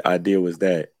 whoever's idea was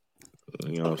that,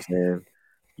 you know what I'm saying?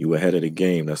 You ahead of the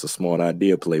game. That's a smart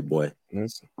idea, Playboy.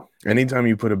 Anytime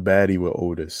you put a baddie with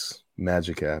Otis,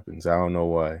 magic happens. I don't know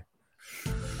why.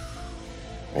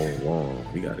 Oh,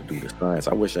 wow. We got to do the science.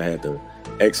 I wish I had the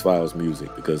X-Files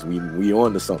music because we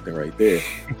on to something right there.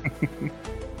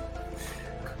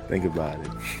 Think about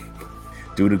it.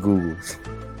 Do the Googles.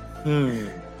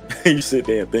 You sit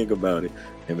there and think about it.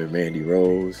 Him and Mandy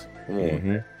Rose. Come on.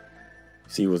 Mm-hmm.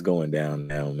 See what's going down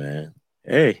now, man.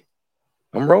 Hey,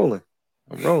 I'm rolling.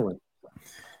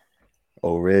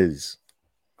 Oh, Riz.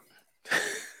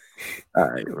 All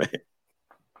right,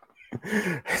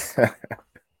 man.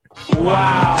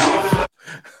 Wow.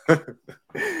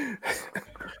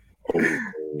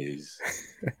 Always.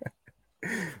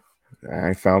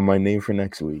 I found my name for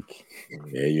next week.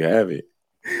 There you have it.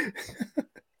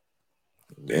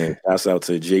 And shouts out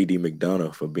to JD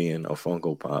McDonough for being a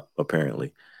Funko Pop,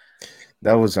 apparently.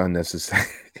 That was unnecessary.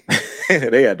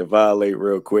 They had to violate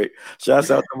real quick. Shouts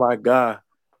out to my guy,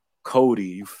 Cody.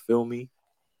 You feel me?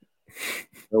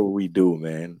 Know what we do,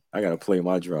 man. I gotta play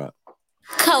my drop.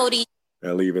 Cody.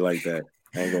 I'll leave it like that.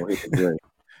 I ain't gonna hit the break.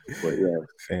 But yeah.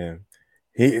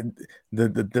 Fam.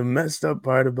 The messed up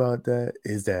part about that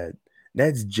is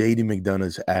that's JD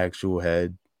McDonough's actual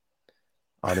head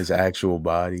on his actual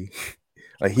body.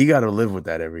 Like, he gotta live with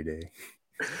that every day.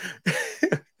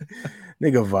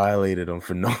 Nigga violated him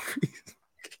for no reason.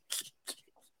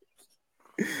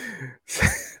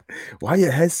 Why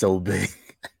your head so big?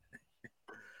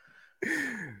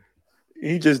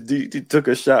 He just took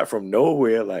a shot from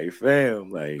nowhere, like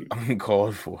fam,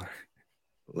 Uncalled for.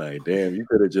 like damn, you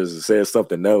could have just said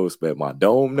something else, but my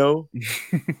dome, no.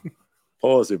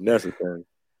 Pause if necessary.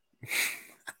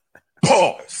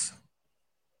 Pause.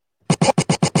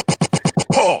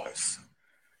 Pause.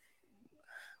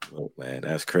 Look, man,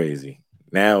 that's crazy.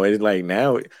 Now it's like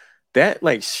that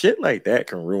like shit like that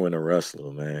can ruin a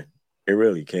wrestler, man. It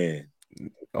really can.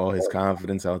 All his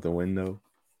confidence out the window.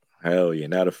 Hell yeah.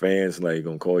 Now the fans like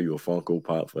gonna call you a Funko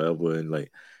Pop forever. And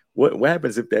like what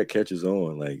happens if that catches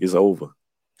on? Like it's over.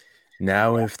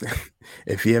 Now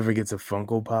if he ever gets a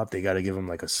Funko Pop, they gotta give him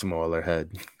like a smaller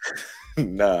head.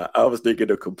 Nah, I was thinking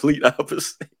the complete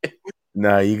opposite.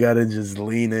 Nah, you gotta just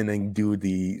lean in and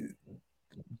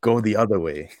go the other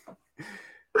way.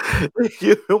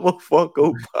 Give him a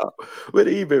Funko Pop with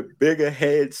an even bigger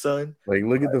head, son. Like,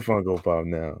 look at the Funko Pop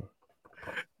now.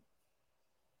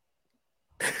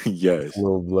 Yes. It's a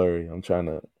little blurry. I'm trying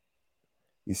to.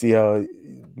 You see how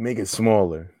make it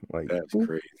smaller? Like That's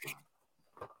crazy.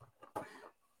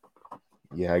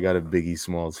 Yeah, I got a Biggie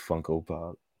Smalls Funko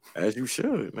Pop. As you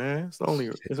should, man. It's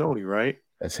only right.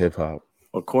 That's hip hop.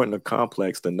 According to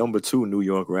Complex, the number 2 New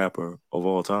York rapper of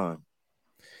all time.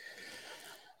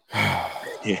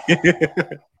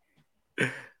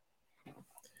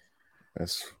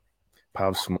 That's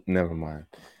Pop Smoke. Never mind.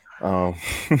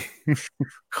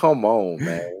 Come on,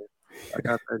 man. I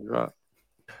got that drop.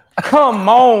 Come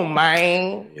on,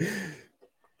 man.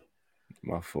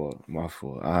 My fault.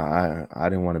 I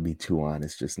didn't want to be too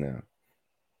honest just now.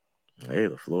 Hey,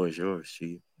 the floor is yours,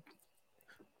 Chief.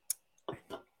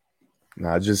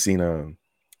 Now I just seen a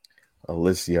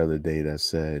list the other day that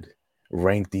said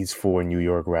rank these 4 New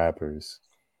York rappers: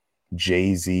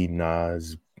 Jay-Z,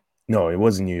 Nas. No, it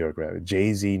wasn't New York rapper.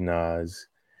 Jay-Z, Nas,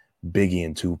 Biggie,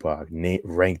 and Tupac.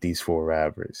 Rank these 4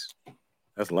 rappers.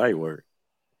 That's light work.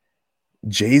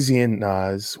 Jay-Z and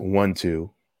Nas 1, 2.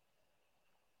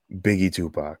 Biggie,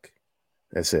 Tupac.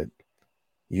 That's it.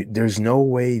 There's no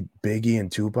way Biggie and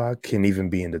Tupac can even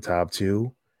be in the top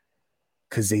 2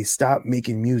 because they stopped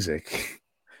making music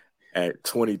at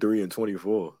 23 and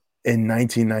 24 in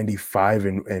 1995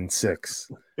 and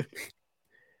 6.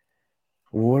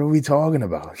 What are we talking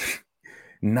about?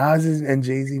 Nas and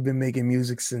Jay-Z been making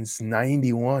music since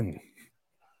 91.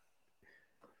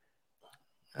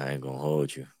 I ain't gonna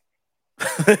hold you.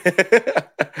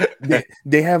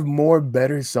 They have more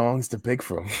better songs to pick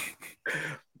from.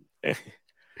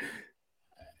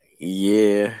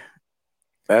 Yeah,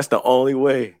 that's the only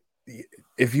way.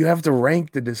 If you have to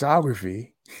rank the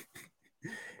discography,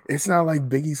 it's not like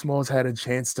Biggie Smalls had a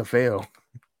chance to fail.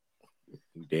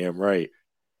 Damn right.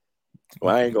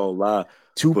 Well, I ain't gonna lie.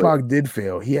 Tupac did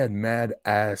fail. He had mad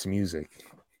ass music.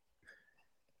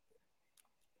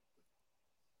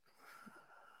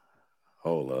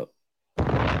 Hold up.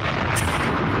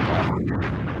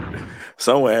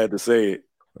 Someone had to say it.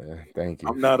 Thank you.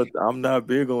 I'm not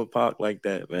big on Pac like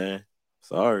that, man.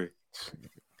 Sorry.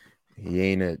 He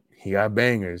ain't it. He got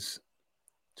bangers,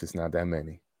 just not that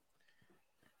many.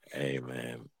 Hey,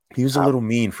 man. He was a little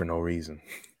mean for no reason.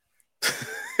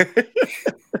 A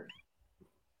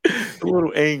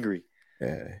little angry.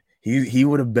 Yeah. He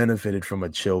would have benefited from a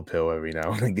chill pill every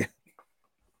now and again.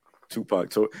 Tupac.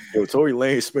 Tory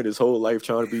Lanez spent his whole life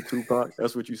trying to be Tupac.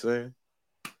 That's what you saying?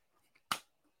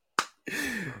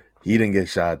 He didn't get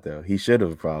shot, though. He should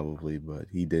have probably, but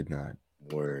he did not.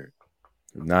 Word.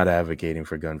 Not advocating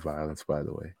for gun violence, by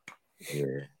the way.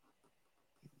 Yeah.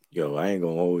 Yo, I ain't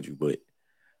gonna hold you, but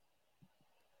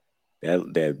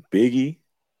that Biggie,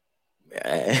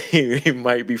 he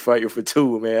might be fighting for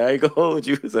 2, man. I ain't gonna hold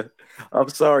you. I'm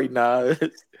sorry, Nas,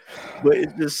 but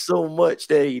it's just so much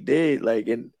that he did, like,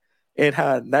 and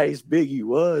how nice Biggie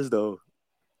was, though.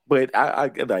 But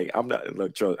I'm not.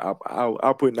 Look, Charles,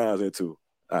 I'll put Nas in 2.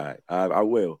 All right, I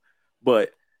will,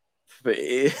 but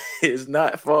it's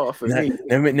not far for me.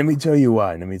 Let me tell you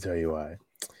why.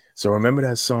 So remember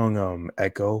that song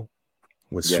Echo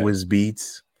with Swizz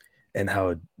Beats, and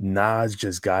how Nas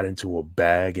just got into a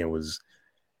bag and was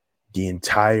the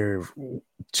entire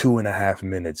 2.5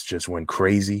 minutes just went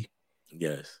crazy.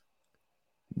 Yes.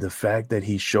 The fact that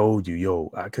he showed you,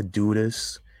 yo, I could do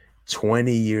this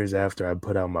 20 years after I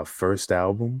put out my first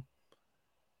album.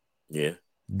 Yeah.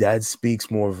 That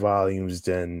speaks more volumes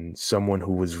than someone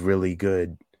who was really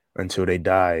good until they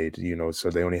died, so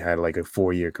they only had like a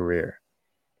 4-year career.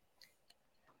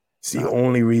 It's the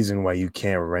only reason why you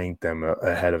can't rank them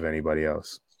ahead of anybody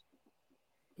else.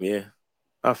 Yeah,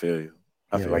 I feel you.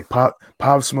 Like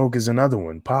Pop Smoke is another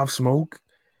one. Pop Smoke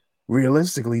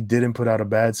realistically didn't put out a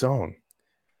bad song.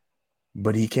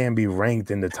 but he can't be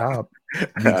ranked in the top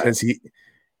because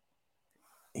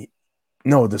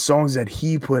no, the songs that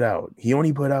he put out, he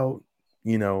only put out,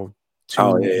 two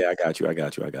I got you.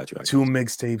 two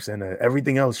mixtapes, and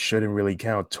everything else shouldn't really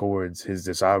count towards his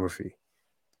discography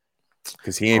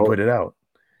because he ain't put it out.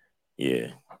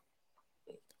 Yeah.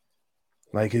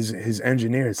 Like his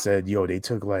engineer said, yo,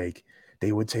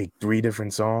 they would take 3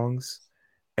 different songs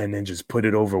and then just put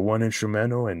it over one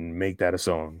instrumental and make that a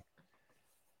song.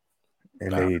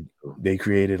 And they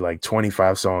created like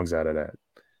 25 songs out of that.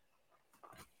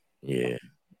 Yeah.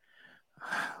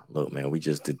 Look, man, we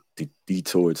just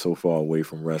detoured so far away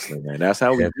from wrestling, man. That's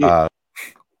how we get.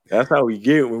 That's how we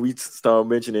get when we start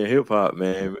mentioning hip hop,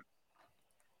 man.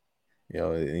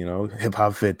 Hip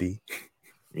hop 50.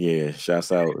 Yeah,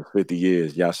 shouts out 50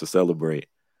 years. Y'all should celebrate.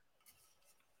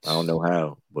 I don't know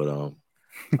how, but all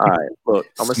right. Look,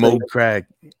 I'm gonna smoke crack.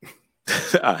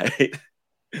 All right.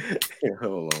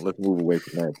 Hold on, let's move away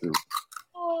from that too.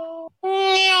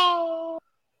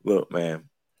 Look, man.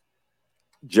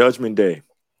 Judgment Day.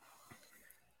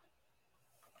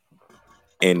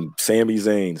 And Sami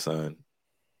Zayn, son.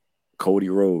 Cody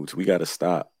Rhodes, we gotta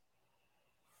stop.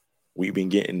 We've been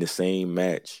getting the same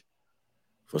match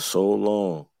for so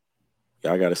long.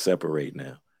 Y'all gotta separate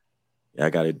now.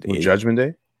 Y'all gotta Judgment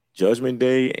Day? Judgment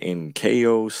Day and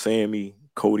KO, Sammy,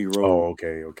 Cody Rhodes. Oh,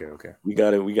 okay. We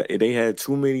got they had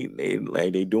too many,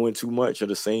 they doing too much of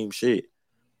the same shit.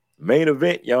 Main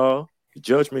event, y'all.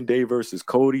 Judgment Day versus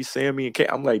Cody, Sammy, and KO.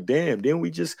 I'm like, damn,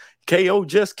 KO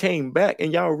just came back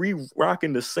and y'all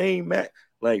rocking the same match.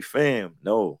 Like, fam,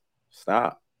 no,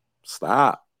 stop.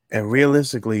 And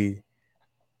realistically,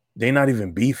 they're not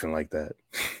even beefing like that.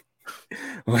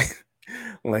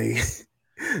 like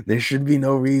there should be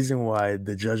no reason why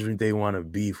the Judgment Day want to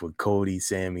beef with Cody,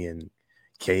 Sammy, and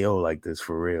KO like this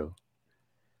for real.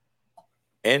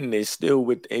 And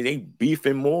they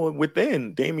beefing more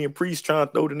within. Damian Priest trying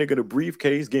to throw the nigga the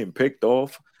briefcase, getting picked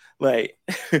off. Like,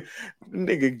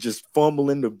 nigga just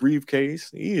fumbling the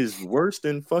briefcase. He is worse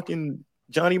than fucking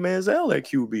Johnny Manziel at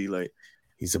QB. Like,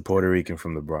 he's a Puerto Rican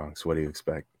from the Bronx. What do you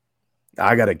expect?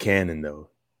 I got a cannon though.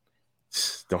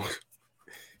 Don't.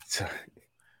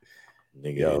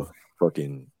 Nigga,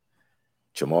 fucking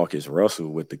Jamarcus Russell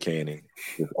with the cannon,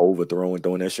 just overthrowing,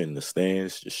 throwing that shit in the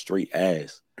stands, just straight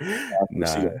ass.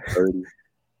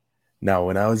 Now,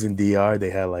 when I was in DR, they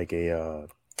had like a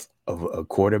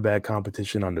quarterback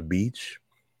competition on the beach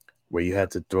where you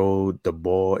had to throw the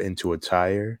ball into a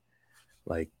tire,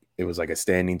 like it was like a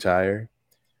standing tire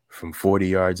from 40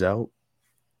 yards out.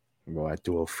 Bro, I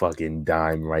threw a fucking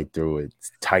dime right through it.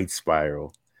 Tight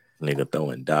spiral. Nigga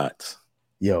throwing dots.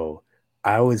 Yo,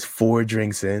 I was 4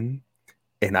 drinks in,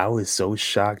 and I was so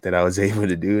shocked that I was able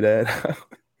to do that.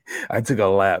 I took a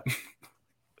lap.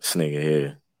 This nigga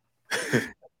here.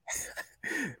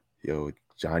 Yo,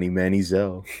 Johnny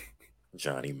Manziel.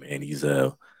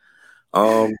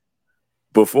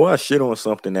 Before I shit on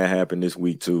something that happened this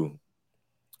week too,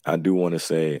 I do want to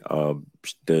say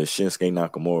the Shinsuke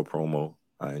Nakamura promo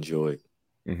I enjoyed.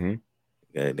 Mm-hmm.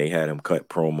 They had him cut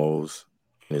promos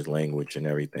in his language and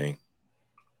everything.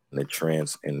 And they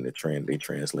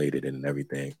translated it and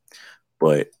everything.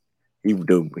 But he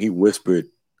whispered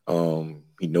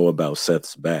he know about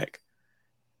Seth's back.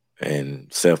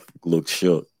 And Seth looked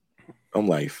shook. I'm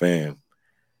like, fam,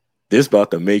 this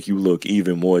about to make you look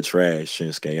even more trash,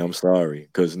 Shinsuke. I'm sorry.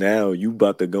 Because now you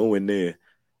about to go in there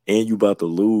and you about to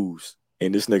lose.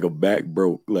 And this nigga back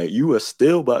broke. Like, you are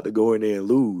still about to go in there and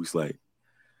lose. Like,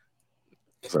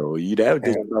 so that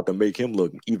just about to make him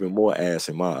look even more ass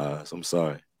in my eyes. I'm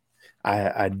sorry.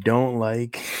 I don't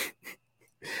like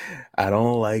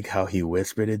how he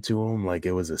whispered it to him like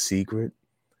it was a secret.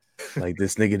 Like,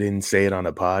 this nigga didn't say it on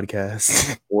a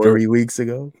podcast 3 weeks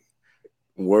ago.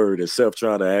 Word, except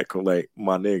trying to act like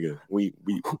my nigga.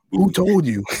 Who told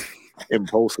you?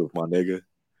 Impulsive, my nigga.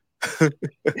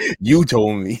 You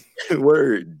told me.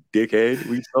 Word, dickhead.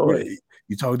 We saw it.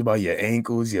 You talked about your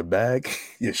ankles, your back,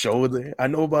 your shoulder. I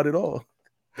know about it all.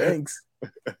 Thanks.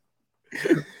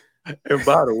 And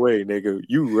by the way, nigga,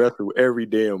 you wrestle every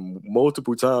damn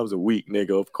multiple times a week,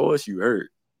 nigga. Of course you hurt.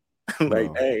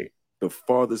 Like, hey, the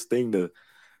farthest thing to,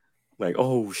 like,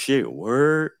 oh shit,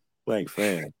 word, like,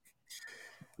 fam.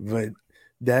 But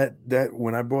that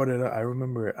when I brought it up, I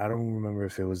don't remember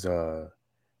if it was the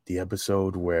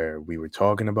episode where we were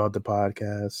talking about the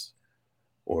podcast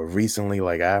or recently,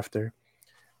 like after.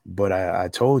 But I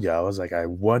told you, I was like, I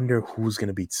wonder who's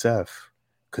gonna beat Seth,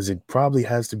 because it probably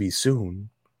has to be soon,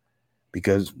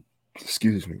 because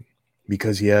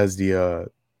he has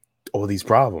the all these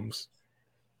problems.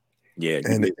 Yeah,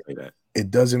 and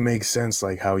it doesn't make sense,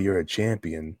 like how you're a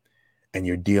champion and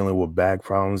you're dealing with back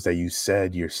problems that you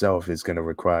said yourself is going to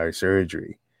require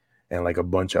surgery and like a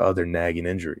bunch of other nagging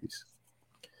injuries.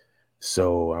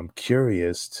 So I'm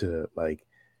curious to like,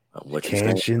 What you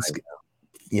can saying?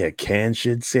 Can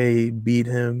Shinsuke beat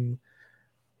him?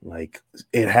 Like,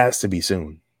 it has to be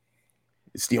soon.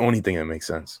 It's the only thing that makes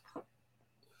sense.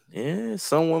 Yeah,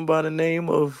 someone by the name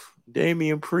of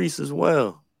Damian Priest as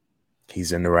well.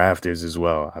 He's in the rafters as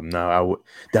well.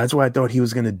 That's why I thought he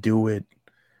was gonna do it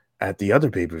at the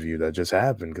other pay-per-view that just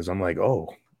happened, because I'm like,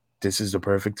 oh, this is the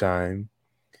perfect time.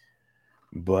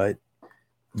 But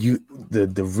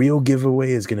the real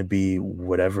giveaway is gonna be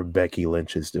whatever Becky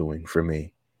Lynch is doing for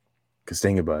me. Because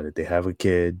think about it, they have a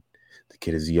kid. The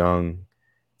kid is young.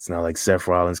 It's not like Seth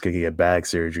Rollins could get back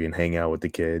surgery and hang out with the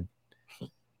kid.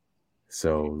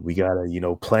 So we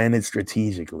gotta, plan it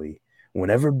strategically.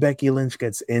 Whenever Becky Lynch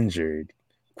gets injured,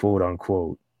 quote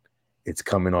unquote, it's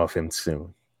coming off him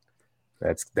soon.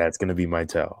 That's gonna be my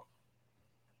tell.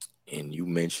 And you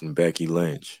mentioned Becky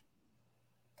Lynch.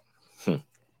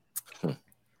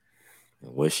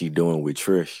 What's she doing with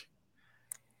Trish?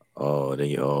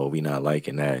 We not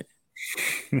liking that.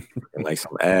 Like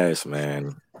some ass,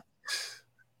 man.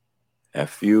 That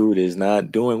feud is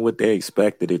not doing what they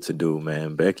expected it to do,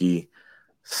 man. Becky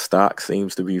stock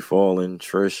seems to be falling.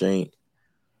 Trish ain't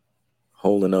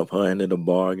holding up her end of the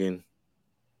bargain.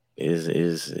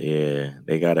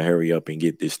 They gotta hurry up and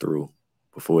get this through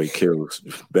before he kills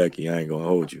Becky. I ain't gonna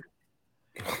hold you.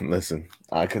 Listen,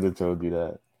 I could have told you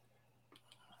that.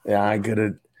 Yeah, I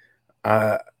could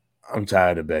have. I'm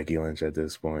tired of Becky Lynch at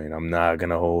this point. I'm not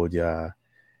gonna hold ya.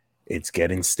 It's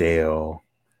getting stale.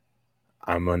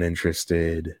 I'm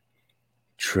uninterested.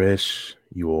 Trish,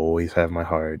 you will always have my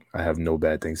heart. I have no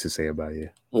bad things to say about you.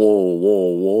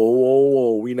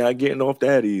 Whoa. We not getting off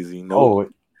that easy. No. Oh,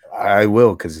 I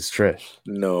will, because it's Trish.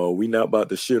 No, we not about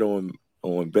to shit on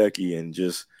Becky and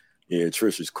just,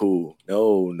 Trish is cool.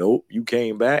 No, nope. You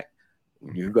came back.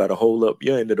 You got to hold up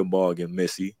your end of the bargain,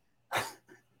 Missy.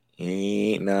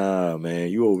 Nah, man.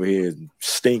 You over here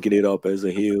stinking it up as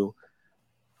a heel.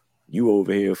 You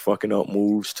over here fucking up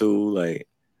moves too. Like,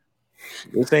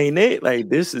 this ain't it. Like,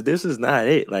 this is not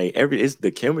it. Like, it's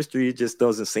the chemistry. It just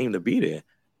doesn't seem to be there.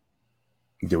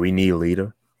 Do we need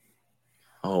Lita?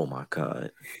 Oh my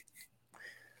God.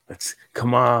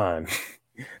 Come on.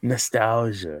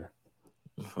 Nostalgia.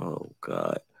 Oh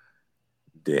God.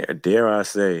 Dare I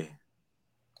say,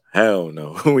 hell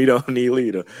no. We don't need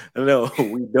Lita. No,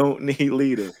 we don't need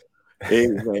Lita. Hey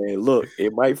man, look,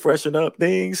 it might freshen up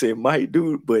things, it might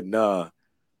do, but nah.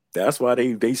 That's why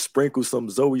they sprinkle some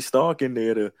Zoe Stark in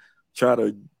there to try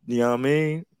to,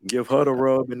 give her the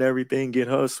rub and everything, get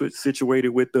her situated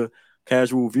with the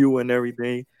casual view and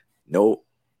everything. Nope.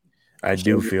 I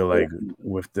do feel like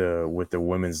with the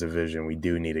women's division, we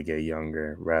do need to get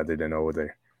younger rather than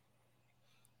older.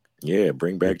 Yeah,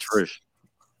 bring back Trish.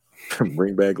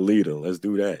 Bring back Lita. Let's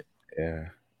do that. Yeah.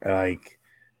 Like,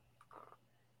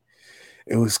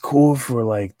 it was cool for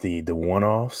like the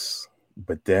one-offs,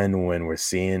 but then when we're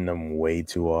seeing them way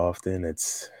too often,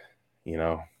 it's,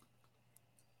 it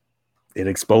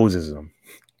exposes them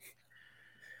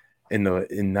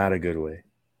in not a good way.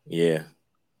 Yeah,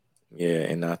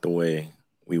 and not the way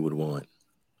we would want.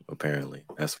 Apparently,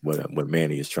 that's what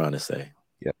Manny is trying to say.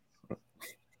 Yeah.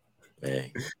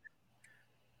 Hey,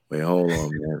 wait, hold on,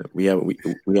 man. We have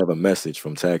a message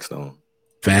from Taxstone.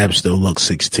 Fab still looks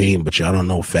 16, but y'all don't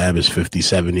know Fab is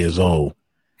 57 years old.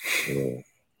 Yeah,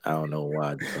 I don't know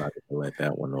why I decided to let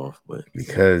that one off, but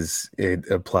because it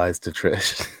applies to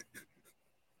Trish.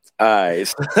 All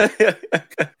right.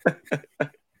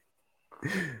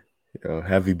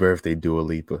 Happy birthday, Dua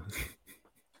Lipa.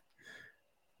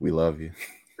 We love you.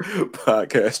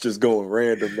 Podcast just going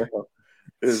random now.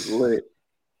 It's lit.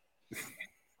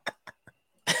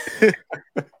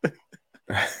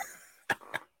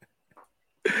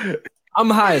 I'm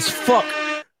high as fuck.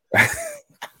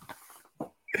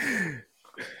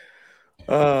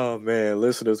 Oh man,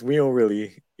 listeners, we don't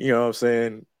really, you know what I'm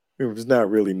saying? There's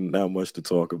not much to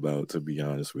talk about, to be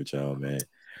honest with y'all, man.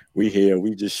 We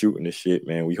just shooting the shit,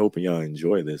 man. We hoping y'all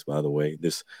enjoy this, by the way.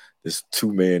 This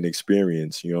 2-man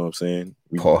experience, you know what I'm saying?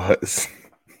 Pause.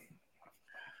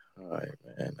 All right,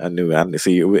 man. I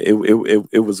see it was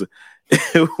it was one.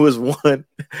 It was one.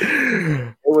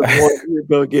 You was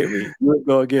gonna get me. You was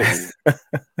gonna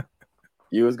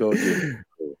get me.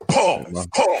 Pause.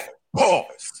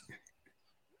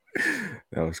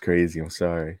 That was crazy. I'm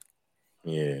sorry.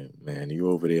 Yeah, man. You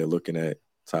over there looking at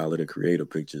Tyler the Creator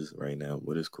pictures right now,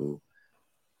 but it's cool.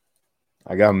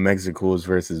 I got Mexicools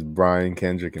versus Brian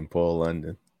Kendrick and Paul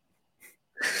London.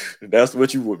 That's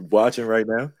what you were watching right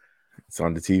now? It's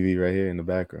on the TV right here in the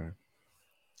background.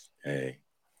 Hey,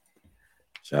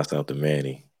 shouts out to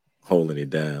Manny holding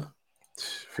it down.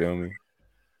 Feel me?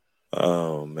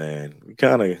 Oh man, we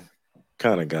kind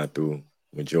of got through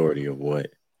majority of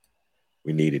what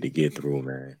we needed to get through,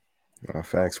 man.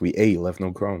 Facts. We ate, left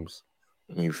no crumbs.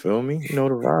 You feel me? You know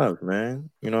the vibes,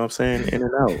 man. You know what I'm saying? In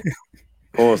and out.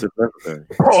 Pause if necessary.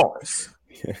 Pause.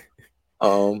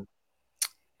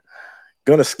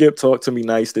 Gonna skip talk to me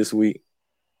nice this week,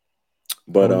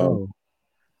 but no.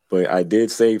 but I did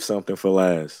save something for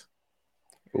last.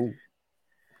 Ooh.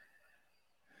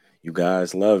 You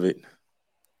guys love it.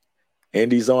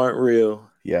 Indies aren't real.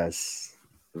 Yes.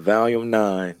 Volume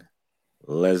 9.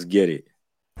 Let's get it.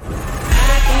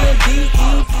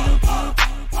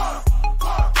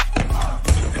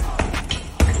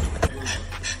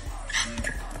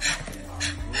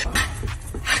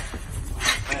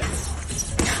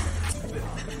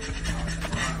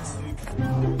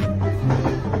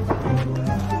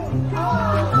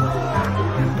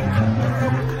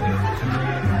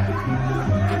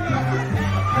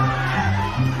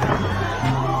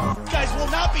 Guys will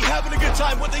not be having a good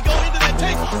time when they go into that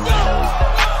tank. No!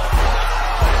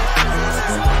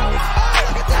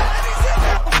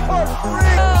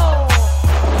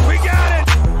 We got it!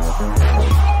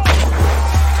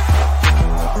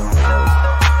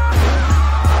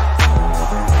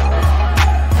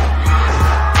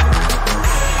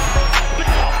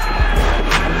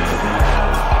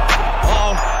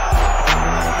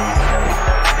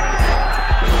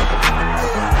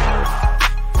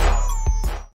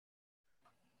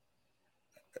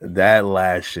 That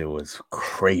last shit was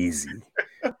crazy.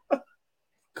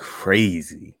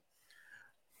 Crazy.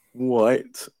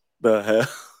 What the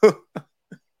hell?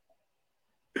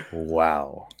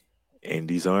 Wow.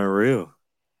 Indies aren't real.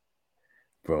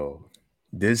 Bro,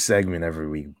 this segment every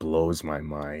week blows my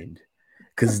mind.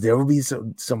 Because there will be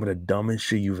some of the dumbest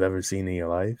shit you've ever seen in your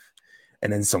life,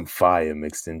 and then some fire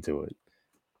mixed into it.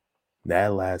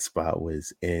 That last spot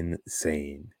was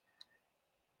insane.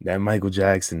 That Michael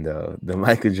Jackson, though, the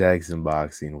Michael Jackson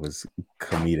boxing was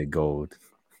comedic gold.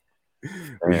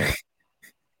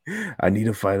 I need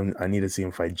to fight him. I need to see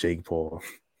him fight Jake Paul.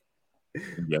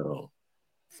 Yo,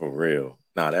 for real.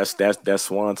 Nah, that's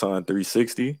Swanton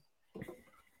 360.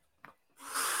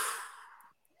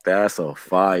 That's a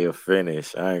fire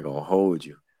finish. I ain't gonna hold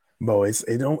you. Bro,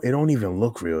 it don't even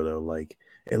look real though. Like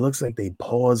it looks like they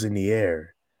pause in the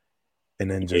air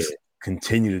and then just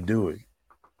continue to do it.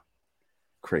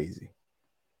 Crazy.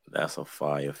 That's a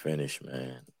fire finish,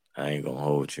 man. I ain't gonna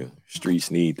hold you. Streets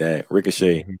need that.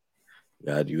 Ricochet.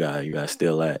 You got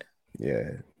steal that. Yeah.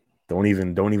 Don't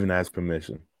even ask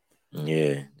permission.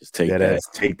 Yeah, just take that.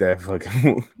 Take that fucking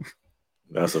move.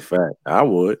 That's a fact. I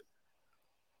would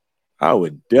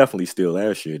definitely steal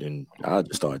that shit, and I'll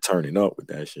just start turning up with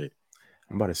that shit.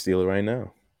 I'm about to steal it right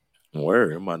now.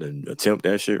 Word, I'm about to attempt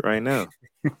that shit right now.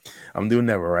 I'm doing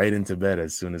that right into bed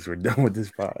as soon as we're done with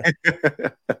this pod.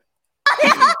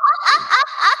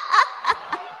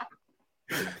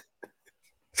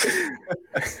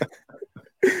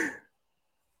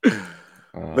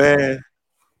 Man,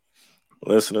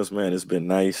 listeners, man, it's been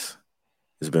nice.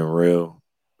 It's been real.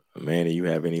 Man, do you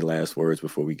have any last words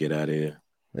before we get out of here?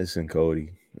 Listen,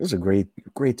 Cody, it was a great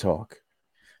talk.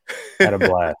 Had a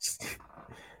blast.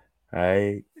 All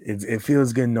right. It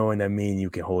feels good knowing that me and you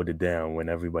can hold it down when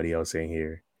everybody else ain't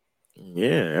here.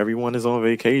 Yeah, everyone is on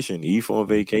vacation. Eve on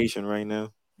vacation right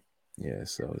now. Yeah,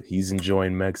 so he's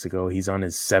enjoying Mexico. He's on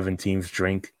his 17th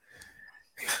drink.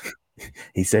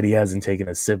 He said he hasn't taken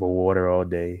a sip of water all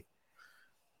day.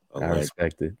 I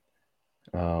respect it.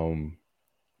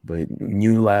 But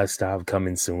new last stop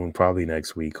coming soon, probably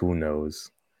next week. Who knows?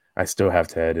 I still have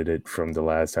to edit it from the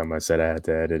last time I said I had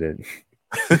to edit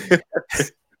it.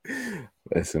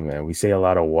 Listen, man, we say a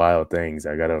lot of wild things.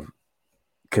 I gotta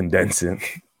condense it.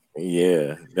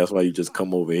 Yeah, that's why you just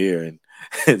come over here and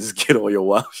just get all your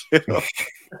wild shit off.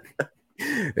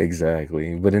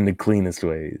 Exactly, but in the cleanest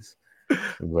ways.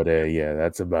 But yeah,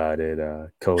 that's about it.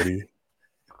 Cody,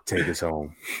 take us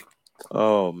home.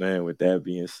 Oh man, with that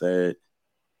being said,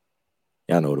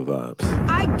 y'all know the vibes.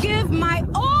 I give my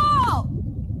all.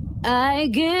 I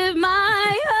give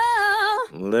my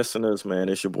all. Listeners, man,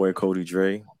 it's your boy Cody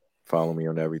Dre. Follow me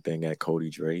on everything at Cody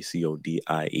Dre,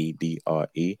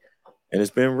 CODIEDRE. And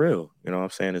it's been real. You know what I'm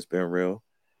saying? It's been real.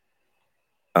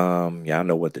 Y'all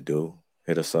know what to do.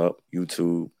 Hit us up.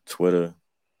 YouTube, Twitter,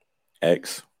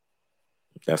 X.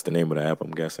 That's the name of the app,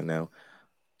 I'm guessing now.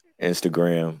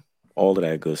 Instagram, all of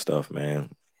that good stuff, man.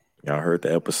 Y'all heard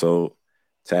the episode.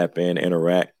 Tap in,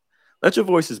 interact. Let your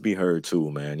voices be heard too,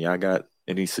 man. Y'all got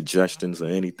any suggestions or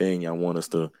anything y'all want us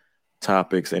to,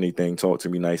 topics, anything, talk to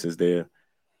me nice is there.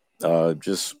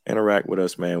 Just interact with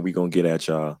us, man. We gonna get at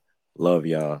y'all. Love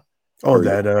y'all. Oh,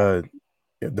 that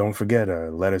don't forget,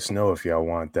 let us know if y'all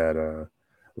want that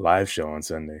live show on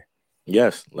Sunday.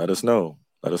 Yes, let us know.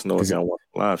 Let us know if y'all want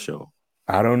a live show.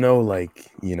 I don't know, like,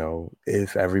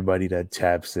 if everybody that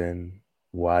taps in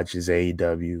watches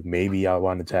AEW, maybe y'all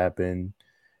want to tap in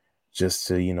just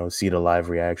to, see the live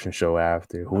reaction show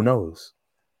after. Who knows?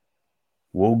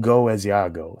 We'll go as y'all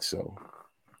go. So,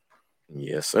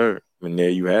 yes, sir. And there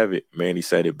you have it. Manny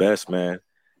said it best, man.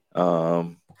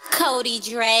 Cody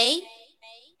Dre.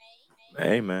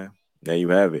 Hey, man. There you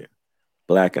have it.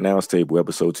 Black Announce Table,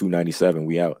 episode 297.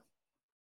 We out.